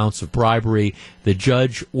 12 counts of bribery. The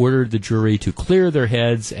judge ordered the jury to clear their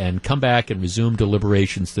heads and come back and resume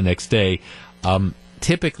deliberations the next day.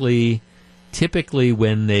 Typically,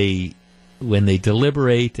 when they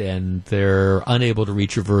deliberate and they're unable to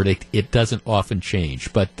reach a verdict, it doesn't often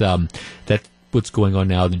change. But that's what's going on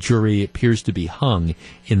now. The jury appears to be hung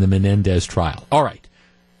in the Menendez trial. All right.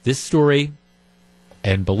 This story,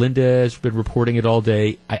 and Belinda has been reporting it all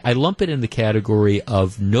day, I lump it in the category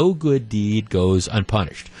of no good deed goes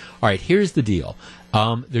unpunished. All right, here's the deal.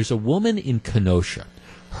 There's a woman in Kenosha.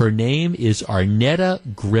 Her name is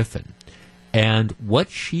Arnetta Griffin. And what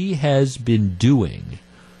she has been doing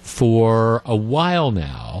for a while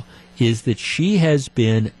now is that she has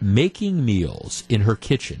been making meals in her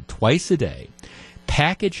kitchen twice a day,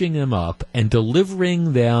 packaging them up and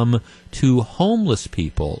delivering them to homeless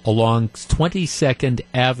people along 22nd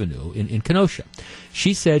Avenue in Kenosha.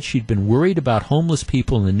 She said she'd been worried about homeless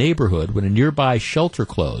people in the neighborhood when a nearby shelter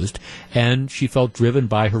closed, and she felt driven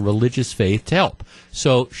by her religious faith to help.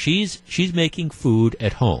 So she's making food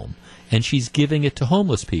at home, and she's giving it to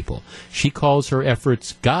homeless people. She calls her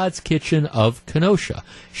efforts God's Kitchen of Kenosha.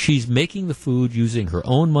 She's making the food using her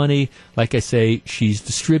own money. Like I say, she's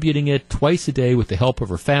distributing it twice a day with the help of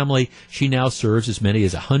her family. She now serves as many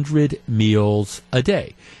as 100 meals a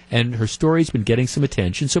day. And her story's been getting some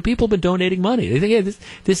attention, so people have been donating money. They think, hey,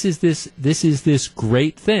 this is this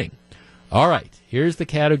great thing. All right, here's the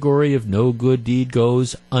category of no good deed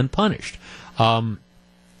goes unpunished.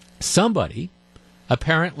 Somebody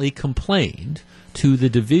apparently complained to the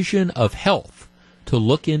Division of Health to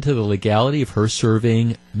look into the legality of her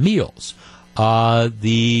serving meals.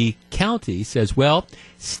 The county says, well,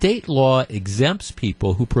 state law exempts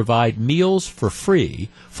people who provide meals for free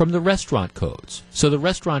from the restaurant codes. So the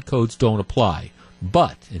restaurant codes don't apply.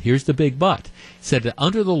 But, and here's the big but, said that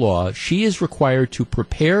under the law, she is required to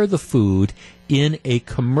prepare the food in a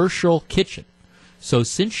commercial kitchen. So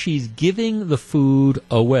since she's giving the food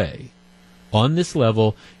away, on this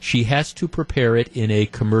level, she has to prepare it in a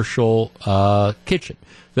commercial kitchen.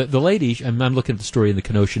 The lady, I'm looking at the story in the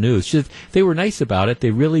Kenosha News, she said, they were nice about it.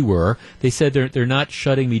 They really were. They said they're not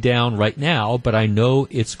shutting me down right now, but I know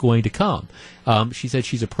it's going to come. She said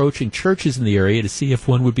she's approaching churches in the area to see if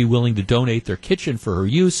one would be willing to donate their kitchen for her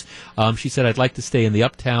use. She said, I'd like to stay in the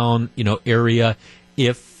uptown area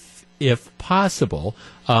if possible.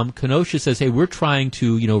 Kenosha says, hey, we're trying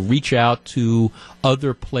to, reach out to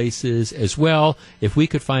other places as well. If we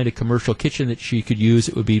could find a commercial kitchen that she could use,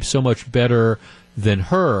 it would be so much better than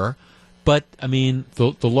her. But, I mean,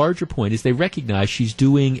 the larger point is they recognize she's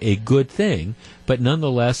doing a good thing, but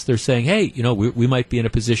nonetheless they're saying, hey, we might be in a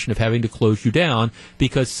position of having to close you down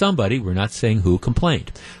because somebody, we're not saying who,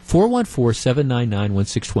 complained.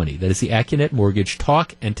 414-799-1620. That is the AccuNet Mortgage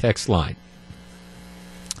talk and text line.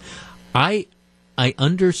 I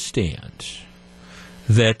understand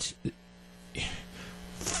that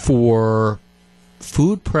for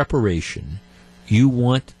food preparation, you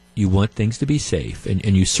want things to be safe,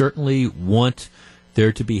 and you certainly want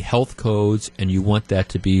there to be health codes, and you want that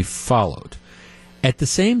to be followed. At the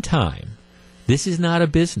same time, this is not a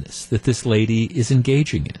business that this lady is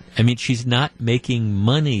engaging in. I mean, she's not making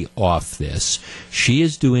money off this. She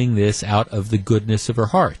is doing this out of the goodness of her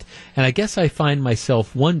heart. And I guess I find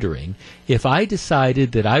myself wondering if I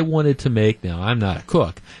decided that I wanted to make, now I'm not a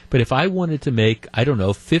cook, but if I wanted to make,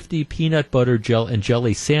 50 peanut butter and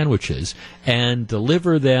jelly sandwiches and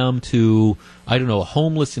deliver them to, a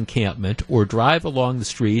homeless encampment or drive along the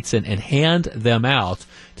streets and hand them out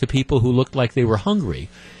to people who looked like they were hungry,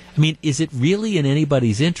 I mean, is it really in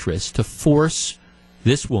anybody's interest to force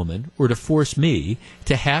this woman or to force me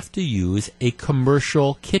to have to use a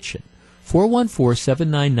commercial kitchen?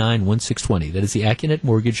 414-799-1620. That is the AccuNet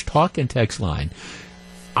Mortgage talk and text line.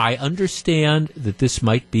 I understand that this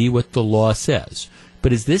might be what the law says,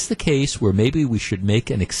 but is this the case where maybe we should make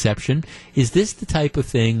an exception? Is this the type of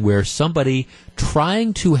thing where somebody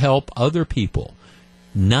trying to help other people,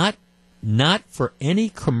 not for any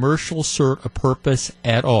commercial sort of purpose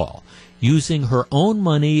at all, using her own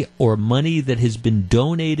money or money that has been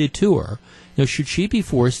donated to her, should she be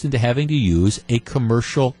forced into having to use a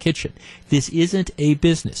commercial kitchen? This isn't a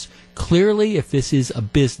business. Clearly, if this is a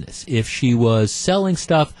business, if she was selling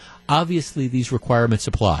stuff, obviously these requirements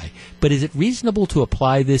apply. But is it reasonable to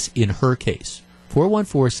apply this in her case?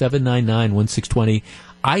 414-799-1620.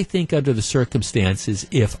 I think under the circumstances,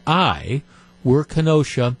 if I were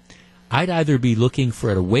Kenosha, I'd either be looking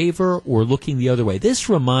for a waiver or looking the other way. This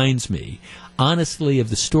reminds me, honestly, of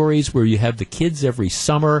the stories where you have the kids every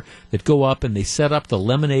summer that go up and they set up the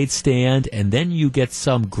lemonade stand, and then you get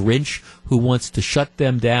some Grinch who wants to shut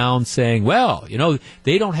them down saying, well,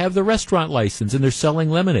 they don't have the restaurant license and they're selling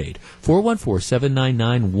lemonade.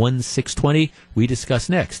 414-799-1620. We discuss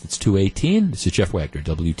next. It's 2:18. This is Jeff Wagner,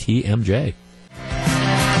 WTMJ.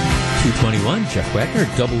 2:21, Jeff Wagner,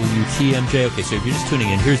 WTMJ. Okay, so if you're just tuning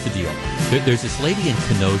in, here's the deal. There's this lady in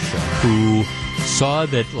Kenosha who saw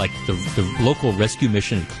that, the local rescue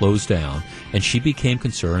mission had closed down, and she became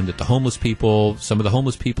concerned that some of the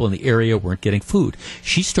homeless people in the area weren't getting food.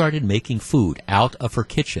 She started making food out of her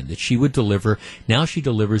kitchen that she would deliver. Now she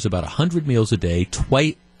delivers about 100 meals a day,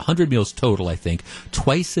 100 meals total, I think,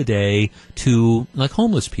 twice a day to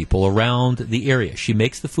homeless people around the area. She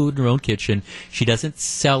makes the food in her own kitchen. She doesn't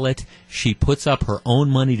sell it. She puts up her own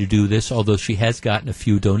money to do this, although she has gotten a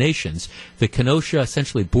few donations. The Kenosha,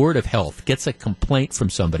 essentially, Board of Health gets a complaint from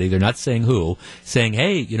somebody, they're not saying who, saying,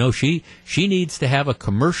 hey, she needs to have a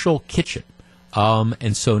commercial kitchen.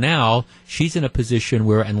 And so now she's in a position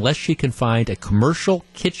where unless she can find a commercial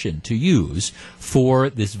kitchen to use for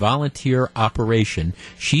this volunteer operation,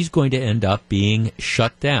 she's going to end up being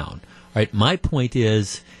shut down. All right, my point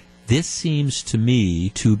is, this seems to me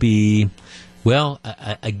to be, well,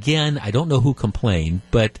 again, I don't know who complained,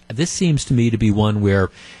 but this seems to me to be one where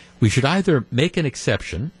we should either make an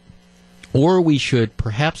exception or we should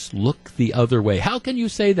perhaps look the other way. How can you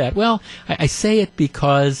say that? Well, I say it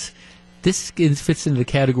because this fits into the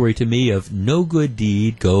category to me of no good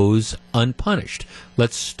deed goes unpunished.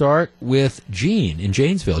 Let's start with Jean in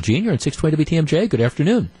Janesville. Jean, you're on 620 WTMJ. Good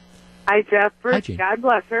afternoon. Hi, Jeff. Hi, Jean. God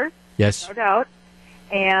bless her. Yes. No doubt.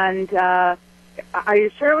 And are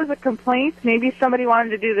you sure it was a complaint? Maybe somebody wanted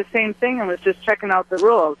to do the same thing and was just checking out the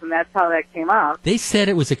rules, and that's how that came up. They said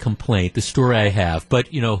it was a complaint, the story I have, but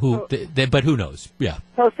but who knows? Yeah.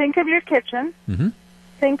 So think of your kitchen. Mm-hmm.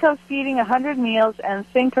 Think of feeding 100 meals, and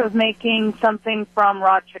think of making something from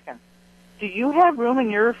raw chicken. Do you have room in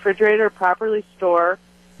your refrigerator to properly store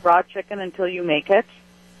raw chicken until you make it?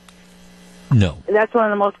 No. That's one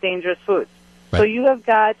of the most dangerous foods. Right. So you have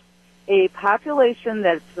got a population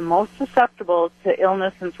that's the most susceptible to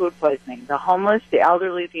illness and food poisoning, the homeless, the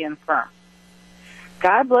elderly, the infirm.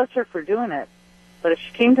 God bless her for doing it. But if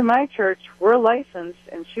she came to my church, we're licensed,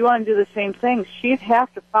 and she wanted to do the same thing, she'd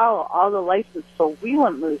have to follow all the license so we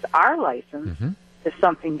wouldn't lose our license if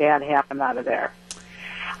something bad happened out of there.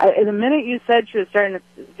 The minute you said she was starting to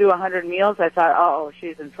do 100 meals, I thought, oh,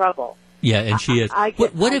 she's in trouble. Yeah, and she is.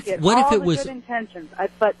 What if it was good intentions?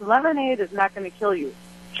 But lemonade is not going to kill you.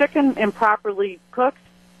 Chicken improperly cooked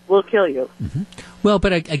will kill you. Mm-hmm. Well,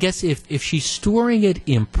 but I guess if she's storing it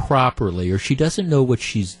improperly or she doesn't know what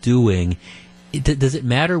she's doing, does it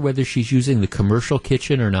matter whether she's using the commercial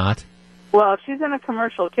kitchen or not? Well, if she's in a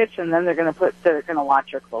commercial kitchen, then they're going to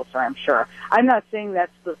watch her closer, I'm sure. I'm not saying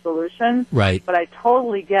that's the solution. Right. But I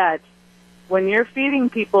totally get when you're feeding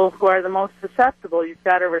people who are the most susceptible, you've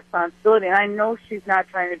got a responsibility. And I know she's not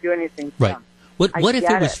trying to do anything to them. What if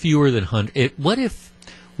it was fewer than 100? What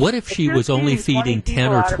if she was only feeding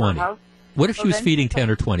 10 or 20? What if she was feeding 10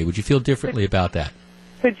 or 20? Would you feel differently about that?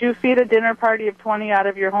 Could you feed a dinner party of 20 out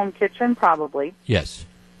of your home kitchen? Probably. Yes.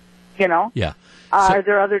 You know? Yeah. Are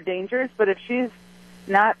there other dangers? But if she's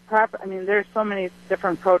not proper, I mean, there's so many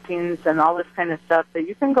different proteins and all this kind of stuff that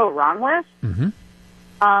you can go wrong with. Mm-hmm.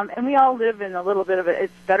 And we all live in a little bit of it.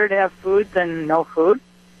 It's better to have food than no food.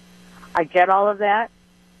 I get all of that.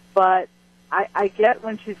 But I get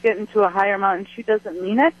when she's getting to a higher amount and she doesn't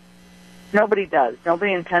mean it. Nobody does.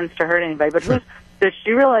 Nobody intends to hurt anybody. But does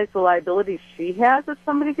she realize the liability she has if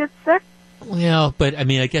somebody gets sick? Well, but I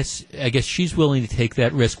mean, I guess she's willing to take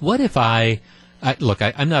that risk. What if look,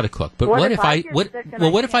 I'm not a cook, but what if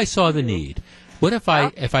I saw the need? What if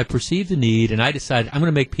I perceive the need and I decide I'm going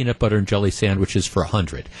to make peanut butter and jelly sandwiches for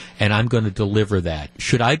 100 and I'm going to deliver that?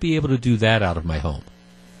 Should I be able to do that out of my home?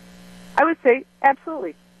 I would say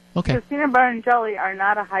absolutely. Okay. Because peanut butter and jelly are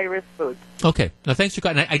not a high-risk food. Okay. Now, thanks for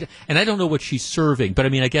calling. And I don't know what she's serving, but I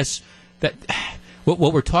mean, I guess that what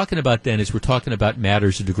we're talking about then is we're talking about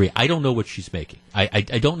matters of degree. I don't know what she's making. I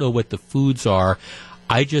don't know what the foods are.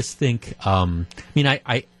 I just think, I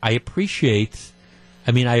appreciate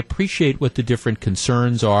what the different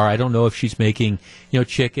concerns are. I don't know if she's making,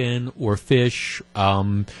 chicken or fish.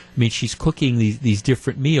 She's cooking these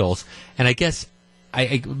different meals. And I guess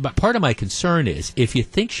part of my concern is if you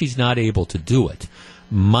think she's not able to do it,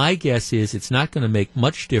 my guess is it's not going to make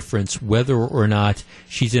much difference whether or not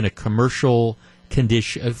she's in a commercial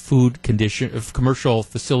commercial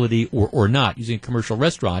facility or not, using a commercial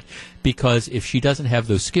restaurant, because if she doesn't have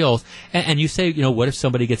those skills, and you say, what if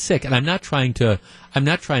somebody gets sick? And I'm not trying to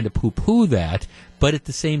poo-poo that, but at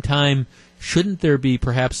the same time, shouldn't there be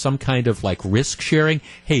perhaps some kind of risk sharing?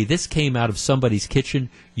 Hey, this came out of somebody's kitchen.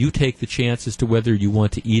 You take the chance as to whether you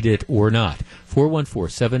want to eat it or not.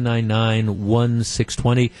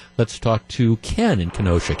 414-799-1620. Let's talk to Ken in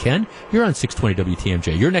Kenosha. Ken, you're on 620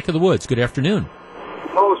 WTMJ. Your neck of the woods. Good afternoon.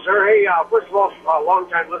 Hello, sir. Hey, first of all,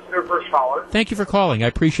 long-time listener, first caller. Thank you for calling. I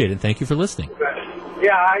appreciate it. Thank you for listening.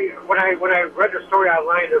 Yeah, when I read the story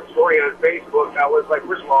online this morning on Facebook, I was like,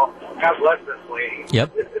 first of all, God bless this lady.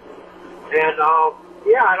 Yep. And,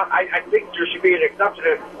 I think there should be an exception,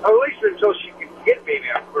 at least until she can get maybe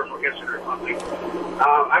a commercial kitchen or something.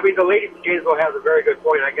 The lady from Janesville has a very good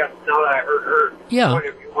point, I guess, now that I heard her point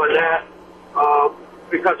of view on that,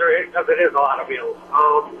 because it is a lot of meals.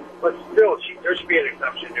 but still, there should be an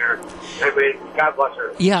exception there. I mean, God bless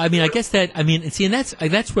her. Yeah, I mean, I guess that, I mean, see, and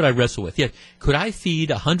that's what I wrestle with. Yeah, could I feed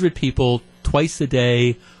 100 people twice a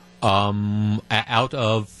day, can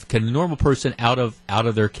a normal person out of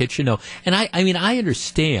their kitchen? No. And I mean, I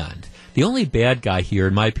understand. The only bad guy here,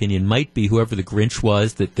 in my opinion, might be whoever the Grinch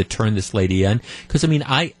was that turned this lady in. Because, I mean,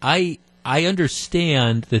 I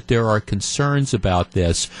understand that there are concerns about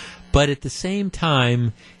this, but at the same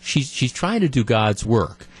time, she's trying to do God's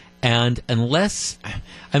work. And unless,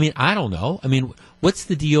 I mean, I don't know. I mean, what's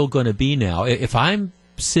the deal going to be now? If I'm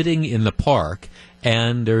sitting in the park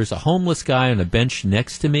and there's a homeless guy on a bench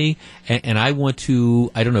next to me, and I want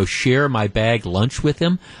to, I don't know, share my bag lunch with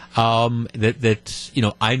him, that you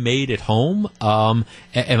know, I made at home, am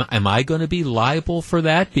I going to be liable for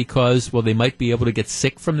that because, well, they might be able to get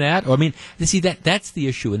sick from that? Or, I mean, you see, that's the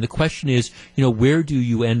issue. And the question is, you know, where do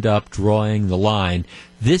you end up drawing the line?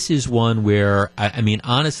 This is one where, I mean,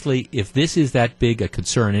 honestly, if this is that big a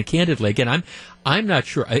concern, and candidly, again, I'm not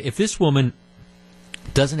sure if this woman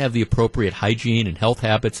doesn't have the appropriate hygiene and health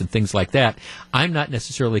habits and things like that, I'm not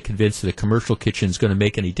necessarily convinced that a commercial kitchen is going to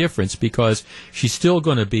make any difference because she's still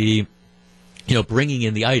going to be, you know, bringing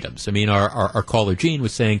in the items. I mean, our caller Gene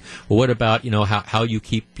was saying, well, what about, you know, how you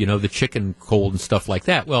keep, you know, the chicken cold and stuff like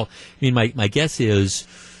that? Well, I mean, my guess is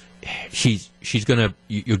she's going to,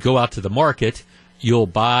 you go out to the market, you'll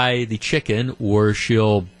buy the chicken, or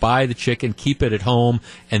she'll buy the chicken, keep it at home,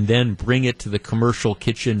 and then bring it to the commercial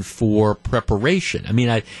kitchen for preparation. I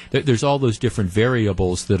mean, there's all those different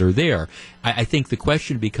variables that are there. I think the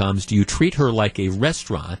question becomes, do you treat her like a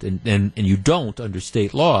restaurant, and you don't under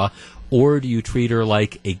state law, or do you treat her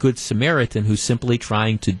like a good Samaritan who's simply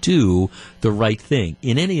trying to do the right thing?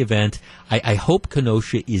 In any event, I hope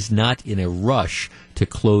Kenosha is not in a rush to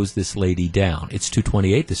close this lady down. It's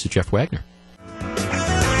 2:28. This is Jeff Wagner.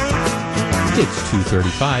 It's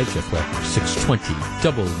 2:35, Jeff Wagner, 620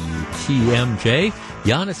 WTMJ.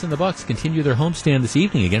 Giannis and the Bucks continue their homestand this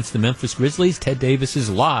evening against the Memphis Grizzlies. Ted Davis is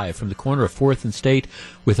live from the corner of 4th and State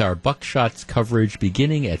with our Buckshots coverage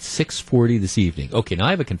beginning at 6:40 this evening. Okay, now I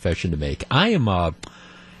have a confession to make. I'm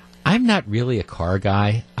not really a car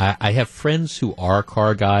guy. I have friends who are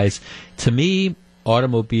car guys. To me,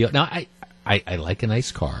 automobile. Now, I like a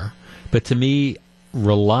nice car, but to me,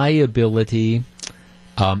 reliability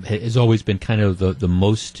has always been kind of the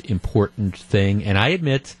most important thing. And I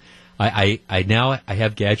admit, I now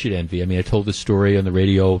have gadget envy. I mean, I told this story on the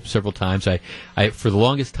radio several times. I for the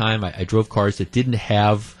longest time, I drove cars that didn't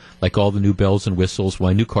have like all the new bells and whistles. Well,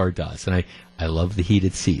 my new car does. And I love the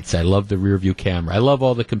heated seats. I love the rear view camera. I love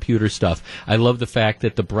all the computer stuff. I love the fact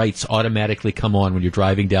that the brights automatically come on when you're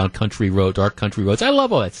driving down dark country roads. I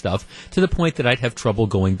love all that stuff to the point that I'd have trouble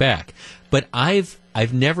going back. But I've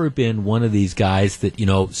never been one of these guys that, you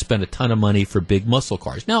know, spend a ton of money for big muscle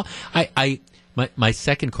cars. Now, my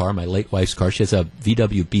second car, my late wife's car, she has a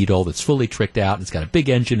VW Beetle that's fully tricked out and it's got a big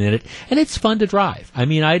engine in it, and it's fun to drive. I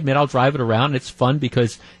mean, I admit I'll drive it around, and it's fun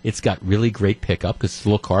because it's got really great pickup because it's a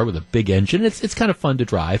little car with a big engine. It's kind of fun to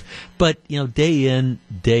drive. But, you know, day in,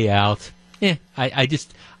 day out,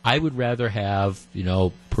 I would rather have, you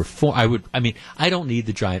know, I don't need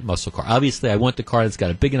the giant muscle car. Obviously, I want the car that's got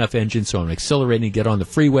a big enough engine so I'm accelerating to get on the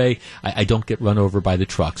freeway. I don't get run over by the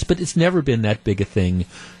trucks. But it's never been that big a thing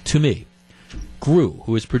to me. Gru,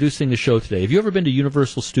 who is producing the show today. Have you ever been to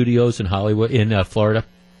Universal Studios in Hollywood, in Florida?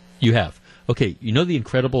 You have. Okay, you know the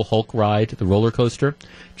Incredible Hulk ride, the roller coaster?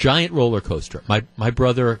 Giant roller coaster. My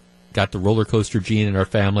brother got the roller coaster gene in our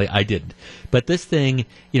family. I didn't. But this thing,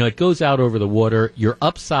 you know, it goes out over the water. You're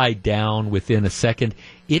upside down within a second.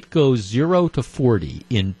 It goes 0 to 40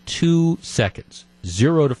 in 2 seconds.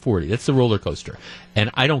 0 to 40. That's the roller coaster.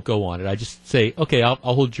 And I don't go on it. I just say, okay, I'll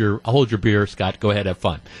hold your beer, Scott. Go ahead, have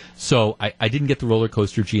fun. So I didn't get the roller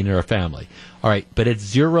coaster gene in our family. All right, but at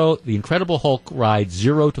 0, the Incredible Hulk ride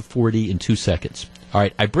 0 to 40 in 2 seconds. All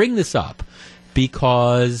right, I bring this up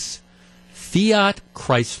because Fiat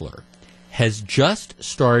Chrysler has just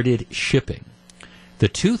started shipping the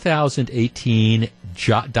 2018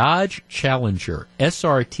 Dodge Challenger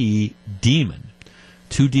SRT Demon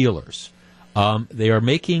to dealers. They are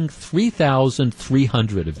making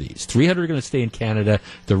 3,300 of these. 300 are going to stay in Canada.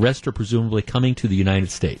 The rest are presumably coming to the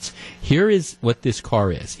United States. Here is what this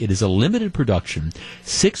car is. It is a limited production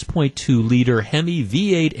 6.2-liter Hemi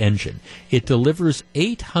V8 engine. It delivers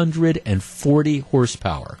 840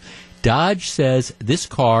 horsepower. Dodge says this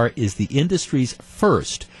car is the industry's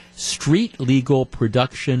first street-legal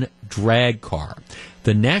production drag car.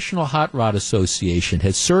 The National Hot Rod Association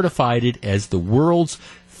has certified it as the world's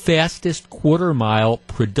fastest quarter-mile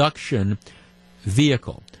production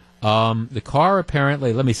vehicle. The car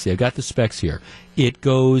apparently, let me see, I got the specs here. It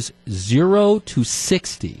goes 0 to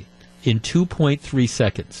 60 in 2.3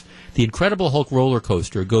 seconds. The Incredible Hulk roller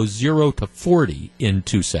coaster goes 0 to 40 in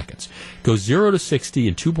 2 seconds. Goes 0 to 60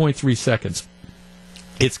 in 2.3 seconds.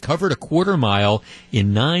 It's covered a quarter mile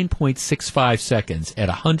in 9.65 seconds at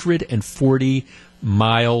 140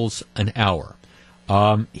 miles an hour.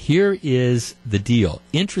 Here is the deal.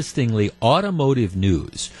 Interestingly, Automotive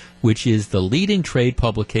News, which is the leading trade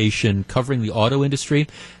publication covering the auto industry,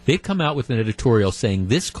 they've come out with an editorial saying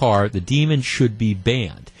this car, the Demon, should be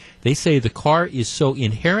banned. They say the car is so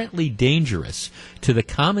inherently dangerous to the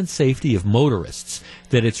common safety of motorists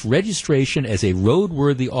that its registration as a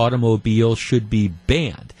roadworthy automobile should be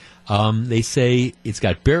banned. They say it's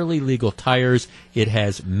got barely legal tires. It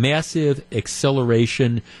has massive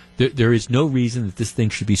acceleration. There is no reason that this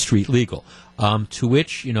thing should be street legal. To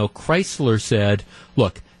which, Chrysler said,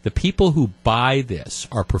 look, the people who buy this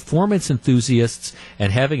are performance enthusiasts,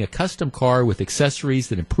 and having a custom car with accessories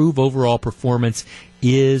that improve overall performance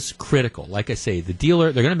is critical. Like I say, the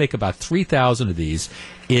dealer, they're going to make about 3,000 of these.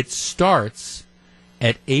 It starts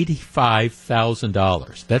at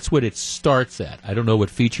 $85,000. That's what it starts at. I don't know what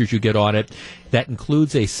features you get on it. That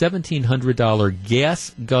includes a $1,700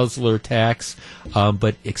 gas guzzler tax,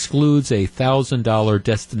 but excludes a $1,000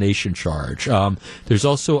 destination charge. There's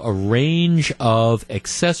also a range of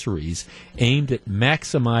accessories aimed at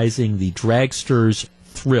maximizing the dragster's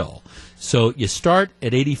thrill. So you start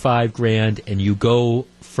at $85,000 and you go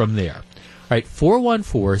from there. All right,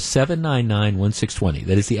 414-799-1620.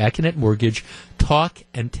 That is the Acunet Mortgage talk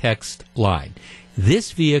and text line.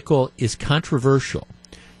 This vehicle is controversial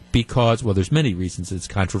because, well, there's many reasons it's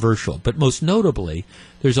controversial, but most notably,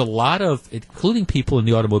 there's a lot of, including people in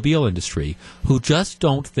the automobile industry, who just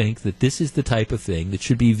don't think that this is the type of thing that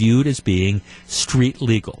should be viewed as being street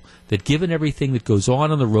legal. That given everything that goes on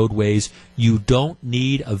the roadways, you don't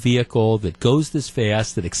need a vehicle that goes this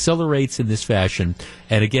fast, that accelerates in this fashion.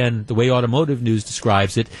 And again, the way Automotive News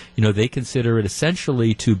describes it, they consider it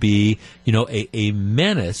essentially to be, a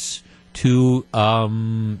menace to,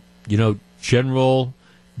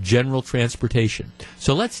 general transportation.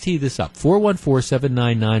 So let's tee this up.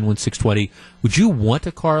 414-799-1620. Would you want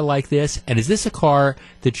a car like this? And is this a car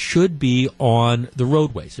that should be on the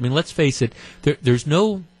roadways? I mean, let's face it, there's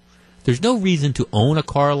no reason to own a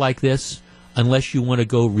car like this unless you want to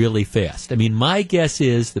go really fast. I mean, my guess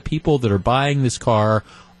is the people that are buying this car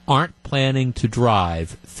aren't planning to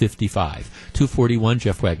drive 55. 241,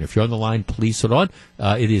 Jeff Wagner. If you're on the line, please hold on.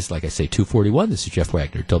 It is, like I say, 241. This is Jeff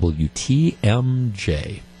Wagner,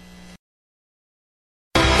 WTMJ.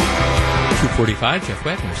 245, Jeff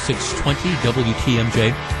Wagner, 620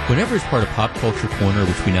 WTMJ. Whenever it's part of Pop Culture Corner,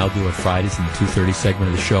 which we now do on Fridays in the 2:30 segment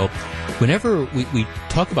of the show, whenever we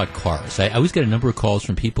talk about cars, I always get a number of calls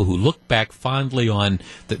from people who look back fondly on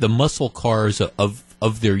the muscle cars of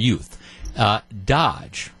their youth.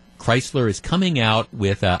 Dodge, Chrysler is coming out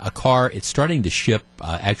with a car. It's starting to ship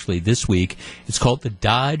actually this week. It's called the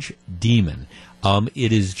Dodge Demon.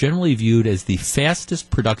 It is generally viewed as the fastest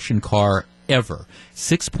production car ever.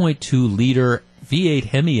 6.2 liter V8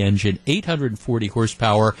 Hemi engine, 840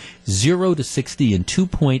 horsepower, 0 to 60 in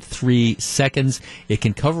 2.3 seconds. It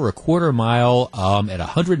can cover a quarter mile at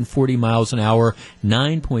 140 miles an hour,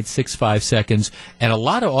 9.65 seconds. And a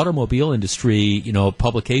lot of automobile industry,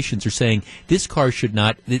 publications are saying this car should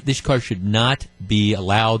not be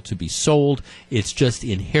allowed to be sold. It's just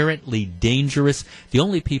inherently dangerous. The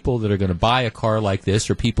only people that are going to buy a car like this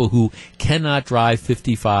are people who cannot drive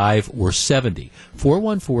 55 or 70.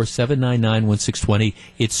 414-799-1620.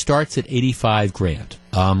 It starts at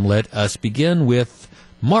 $85,000. Let us begin with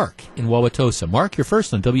Mark in Wauwatosa. Mark, you're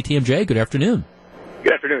first on WTMJ. Good afternoon.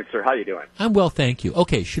 Good afternoon, sir. How you doing? I'm well, thank you.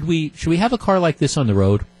 Okay, should we have a car like this on the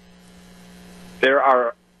road? There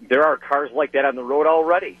are cars like that on the road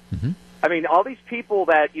already. Mm-hmm. I mean, all these people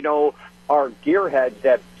that are gearheads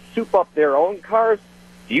that soup up their own cars.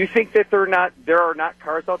 Do you think that there are not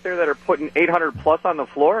cars out there that are putting 800 plus on the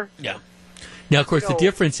floor? Yeah. Now, of course, the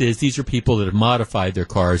difference is these are people that have modified their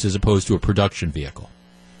cars as opposed to a production vehicle.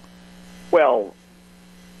 Well,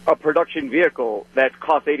 a production vehicle that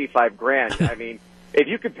costs $85,000. I mean, if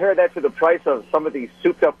you compare that to the price of some of these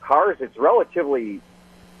souped-up cars, it's relatively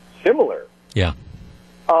similar. Yeah.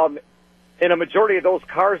 And a majority of those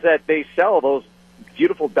cars that they sell, those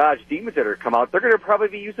beautiful Dodge Demons that are come out, they're going to probably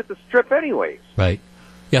be used at the strip anyways. Right.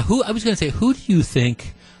 Yeah. Who do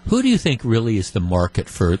you think really is the market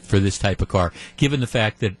for this type of car? Given the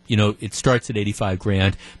fact that it starts at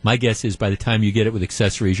 $85,000, my guess is by the time you get it with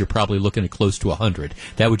accessories, you're probably looking at close to $100,000.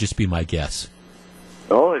 That would just be my guess.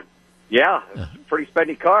 Oh, Yeah, pretty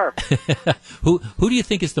spendy car. Who do you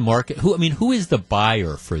think is the market? Who is the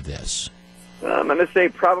buyer for this? I'm going to say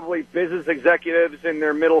probably business executives in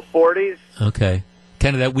their middle 40s. Okay.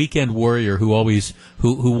 Kind of that weekend warrior who always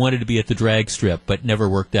who wanted to be at the drag strip but never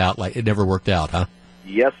worked out. Like it never worked out, huh?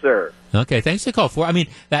 Yes, sir. Okay, thanks for the call.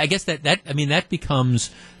 I guess that becomes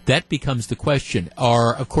the question.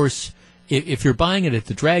 Of course, if you're buying it at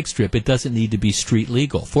the drag strip, it doesn't need to be street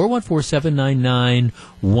legal.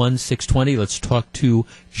 414-799-1620. Let's talk to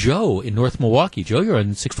Joe in North Milwaukee. Joe, you're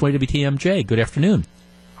on 620 WTMJ. Good afternoon.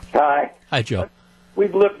 Hi. Hi, Joe.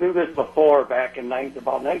 We've lived through this before. Back in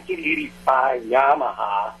about 1985,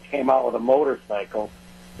 Yamaha came out with a motorcycle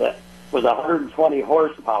that was 120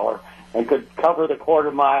 horsepower and could cover the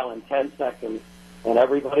quarter mile in 10 seconds, and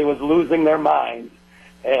everybody was losing their minds.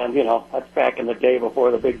 And, that's back in the day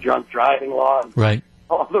before the big drunk driving law and right.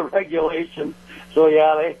 all the regulations. So,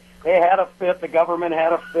 yeah, they had a fit. The government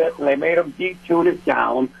had a fit, and they made them detune it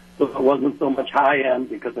down so it wasn't so much high-end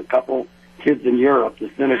because a couple kids in Europe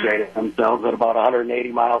disintegrated themselves at about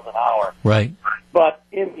 180 miles an hour. Right. But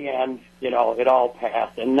in the end, it all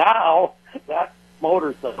passed. And now that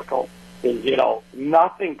motorcycle is,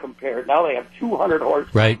 nothing compared. Now they have 200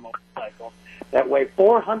 horsepower right. motorcycles that weigh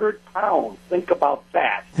 400 pounds. Think about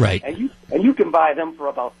that. Right. And you can buy them for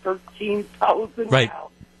about $13,000. Right.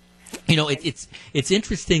 It's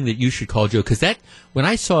interesting that you should call, Joe, because when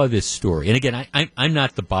I saw this story, and again, I'm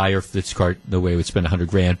not the buyer for this car the way I would spend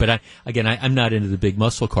 $100,000, but I'm not into the big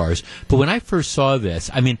muscle cars. But when I first saw this,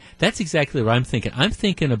 that's exactly what I'm thinking. I'm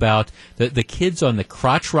thinking about the kids on the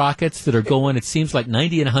crotch rockets that are going, it seems like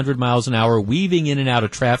 90 and 100 miles an hour, weaving in and out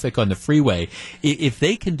of traffic on the freeway. If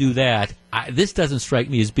they can do that, this doesn't strike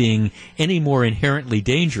me as being any more inherently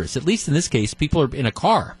dangerous. At least in this case, people are in a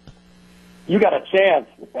car. You got a chance.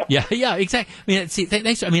 Yeah, exactly. See,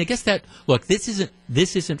 thanks. I guess look, this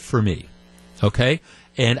isn't for me, okay?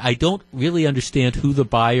 And I don't really understand who the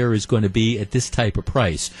buyer is going to be at this type of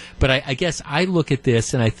price. But I guess I look at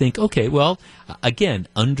this and I think, okay, well, again,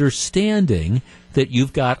 understanding that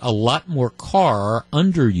you've got a lot more car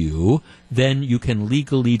under you than you can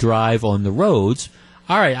legally drive on the roads.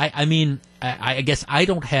 All right, I guess I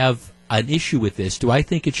don't have an issue with this. Do I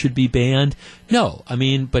think it should be banned? No.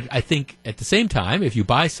 But I think at the same time, if you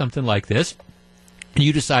buy something like this, and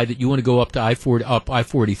you decide that you want to go up to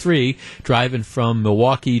I-43, driving from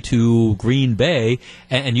Milwaukee to Green Bay,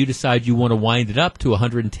 and you decide you want to wind it up to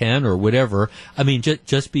 110 or whatever,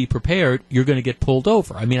 just be prepared. You're going to get pulled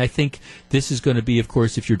over. I think this is going to be, of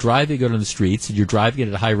course, if you're driving it on the streets and you're driving it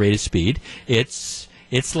at a high rate of speed, it's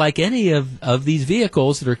like any of these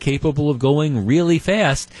vehicles that are capable of going really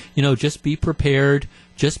fast. Just be prepared.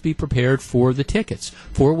 Just be prepared for the tickets.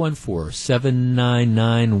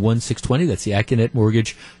 414-799-1620. That's the Accunet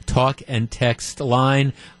Mortgage talk and text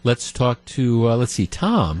line. Let's talk to,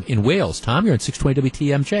 Tom in Wales. Tom, you're on 620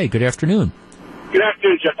 WTMJ. Good afternoon. Good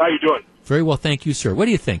afternoon, Jeff. How you doing? Very well, thank you, sir. What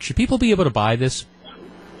do you think? Should people be able to buy this?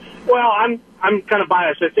 Well, I'm kind of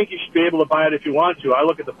biased. I think you should be able to buy it if you want to. I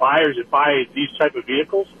look at the buyers that buy these type of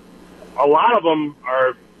vehicles. A lot of them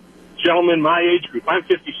are gentlemen my age group. I'm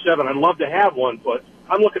 57. I'd love to have one, but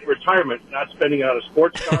I'm looking at retirement, not spending it on a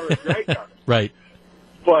sports car or a drag car. Right.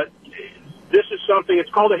 But this is something, it's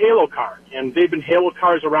called a halo car, and they've been halo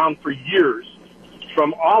cars around for years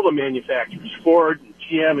from all the manufacturers, Ford, and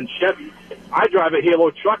GM, and Chevy. I drive a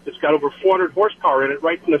halo truck that's got over 400 horsepower in it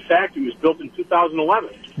right from the factory. It was built in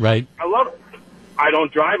 2011. Right. I love it. I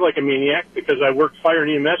don't drive like a maniac because I worked fire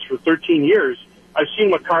and EMS for 13 years. I've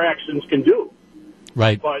seen what car accidents can do.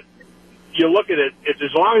 Right. But you look at it, it's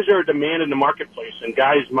as long as there's a demand in the marketplace, and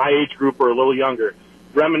guys my age group or a little younger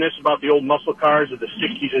reminisce about the old muscle cars of the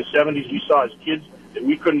 60s and 70s we saw as kids that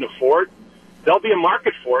we couldn't afford, there'll be a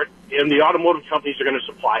market for it, and the automotive companies are going to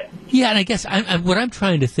supply it. Yeah, and I guess what I'm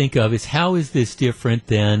trying to think of is how is this different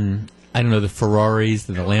than, I don't know, the Ferraris,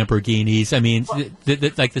 the Lamborghinis.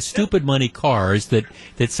 Like the stupid money cars that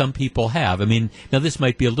some people have. Now this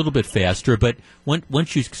might be a little bit faster, but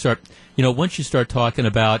once you start talking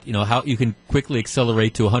about, how you can quickly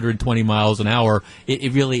accelerate to 120 miles an hour,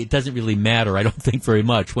 it doesn't really matter, I don't think, very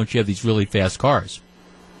much once you have these really fast cars.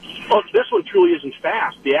 Well, this one truly isn't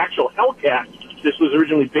fast. The actual Hellcat this was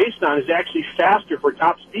originally based on is actually faster for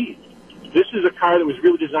top speed. This is a car that was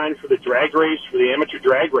really designed for the drag race, for the amateur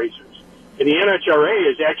drag racers. And the NHRA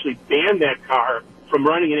has actually banned that car from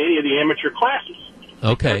running in any of the amateur classes.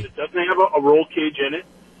 Okay. Because it doesn't have a roll cage in it,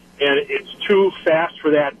 and it's too fast for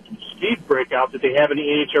that speed breakout that they have in the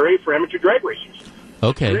NHRA for amateur drag racers.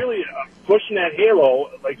 Okay. Really pushing that halo,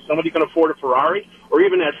 like somebody can afford a Ferrari, or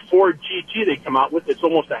even that Ford GT they come out with, it's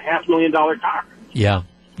almost a $500,000 car. Yeah.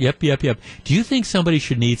 Yep. Do you think somebody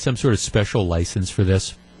should need some sort of special license for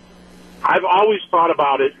this? I've always thought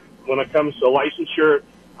about it when it comes to licensure.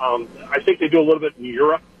 I think they do a little bit in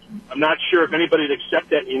Europe. I'm not sure if anybody would accept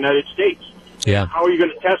that in the United States. Yeah. How are you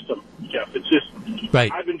going to test them, Jeff? It's just,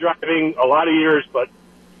 right. I've been driving a lot of years, but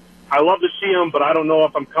I love to see them, but I don't know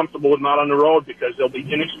if I'm comfortable with them out on the road because they'll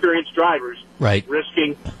be inexperienced drivers, right,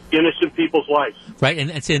 risking innocent people's lives. Right,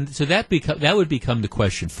 and so that would become the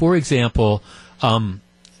question. For example,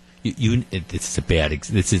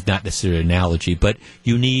 this is not necessarily an analogy, but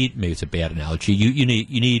you need, maybe it's a bad analogy. You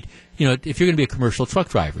need. If you're going to be a commercial truck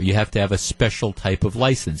driver, you have to have a special type of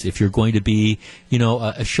license. If you're going to be,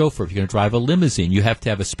 a chauffeur, if you're going to drive a limousine, you have to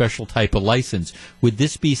have a special type of license. Would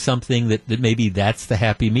this be something that maybe that's the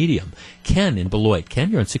happy medium? Ken in Beloit. Ken,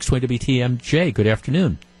 you're on 620 WTMJ. Good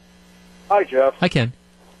afternoon. Hi, Jeff. Hi, Ken.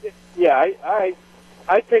 Yeah,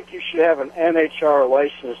 I think you should have an NHR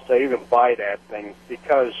license to even buy that thing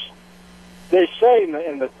because they say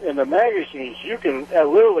in the magazines you can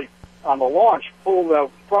literally on the launch pull the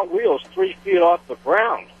front wheels 3 feet off the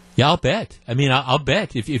ground. Yeah, I'll bet. I mean, I'll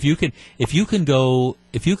bet if you can go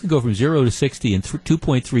from 0 to 60 in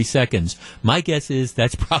 2.3 seconds, my guess is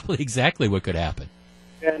that's probably exactly what could happen.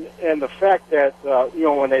 And the fact that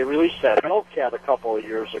when they released that Hellcat a couple of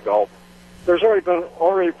years ago, there's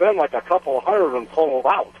already been like a couple of hundred of them pulled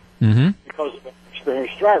out because of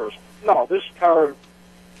experienced drivers. No, this car,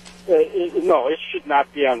 it should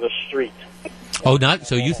not be on the street. Oh, not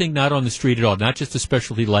so you think not on the street at all, not just a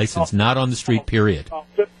specialty license, not on the street, period.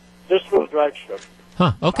 Just for the drag strip.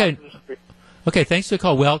 Huh, okay. Okay, thanks for the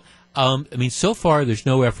call. Well, so far there's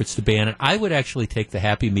no efforts to ban it. I would actually take the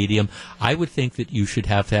happy medium. I would think that you should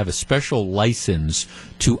have to have a special license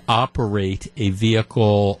to operate a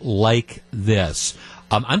vehicle like this.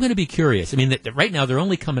 I'm going to be curious. I mean, right now they're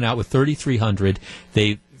only coming out with 3,300.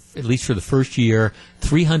 They, at least for the first year,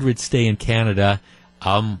 300 stay in Canada.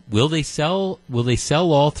 Will they sell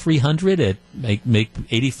all 300 at make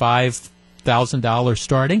 $85,000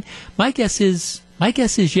 starting? My guess is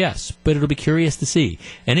yes, but it'll be curious to see.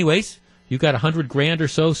 Anyways, you got $100,000 or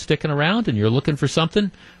so sticking around, and you're looking for something.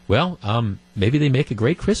 Well, maybe they make a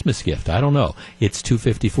great Christmas gift. I don't know. It's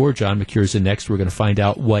 2:54. John McCure's in next. We're going to find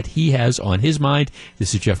out what he has on his mind.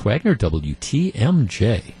 This is Jeff Wagner,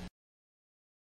 WTMJ.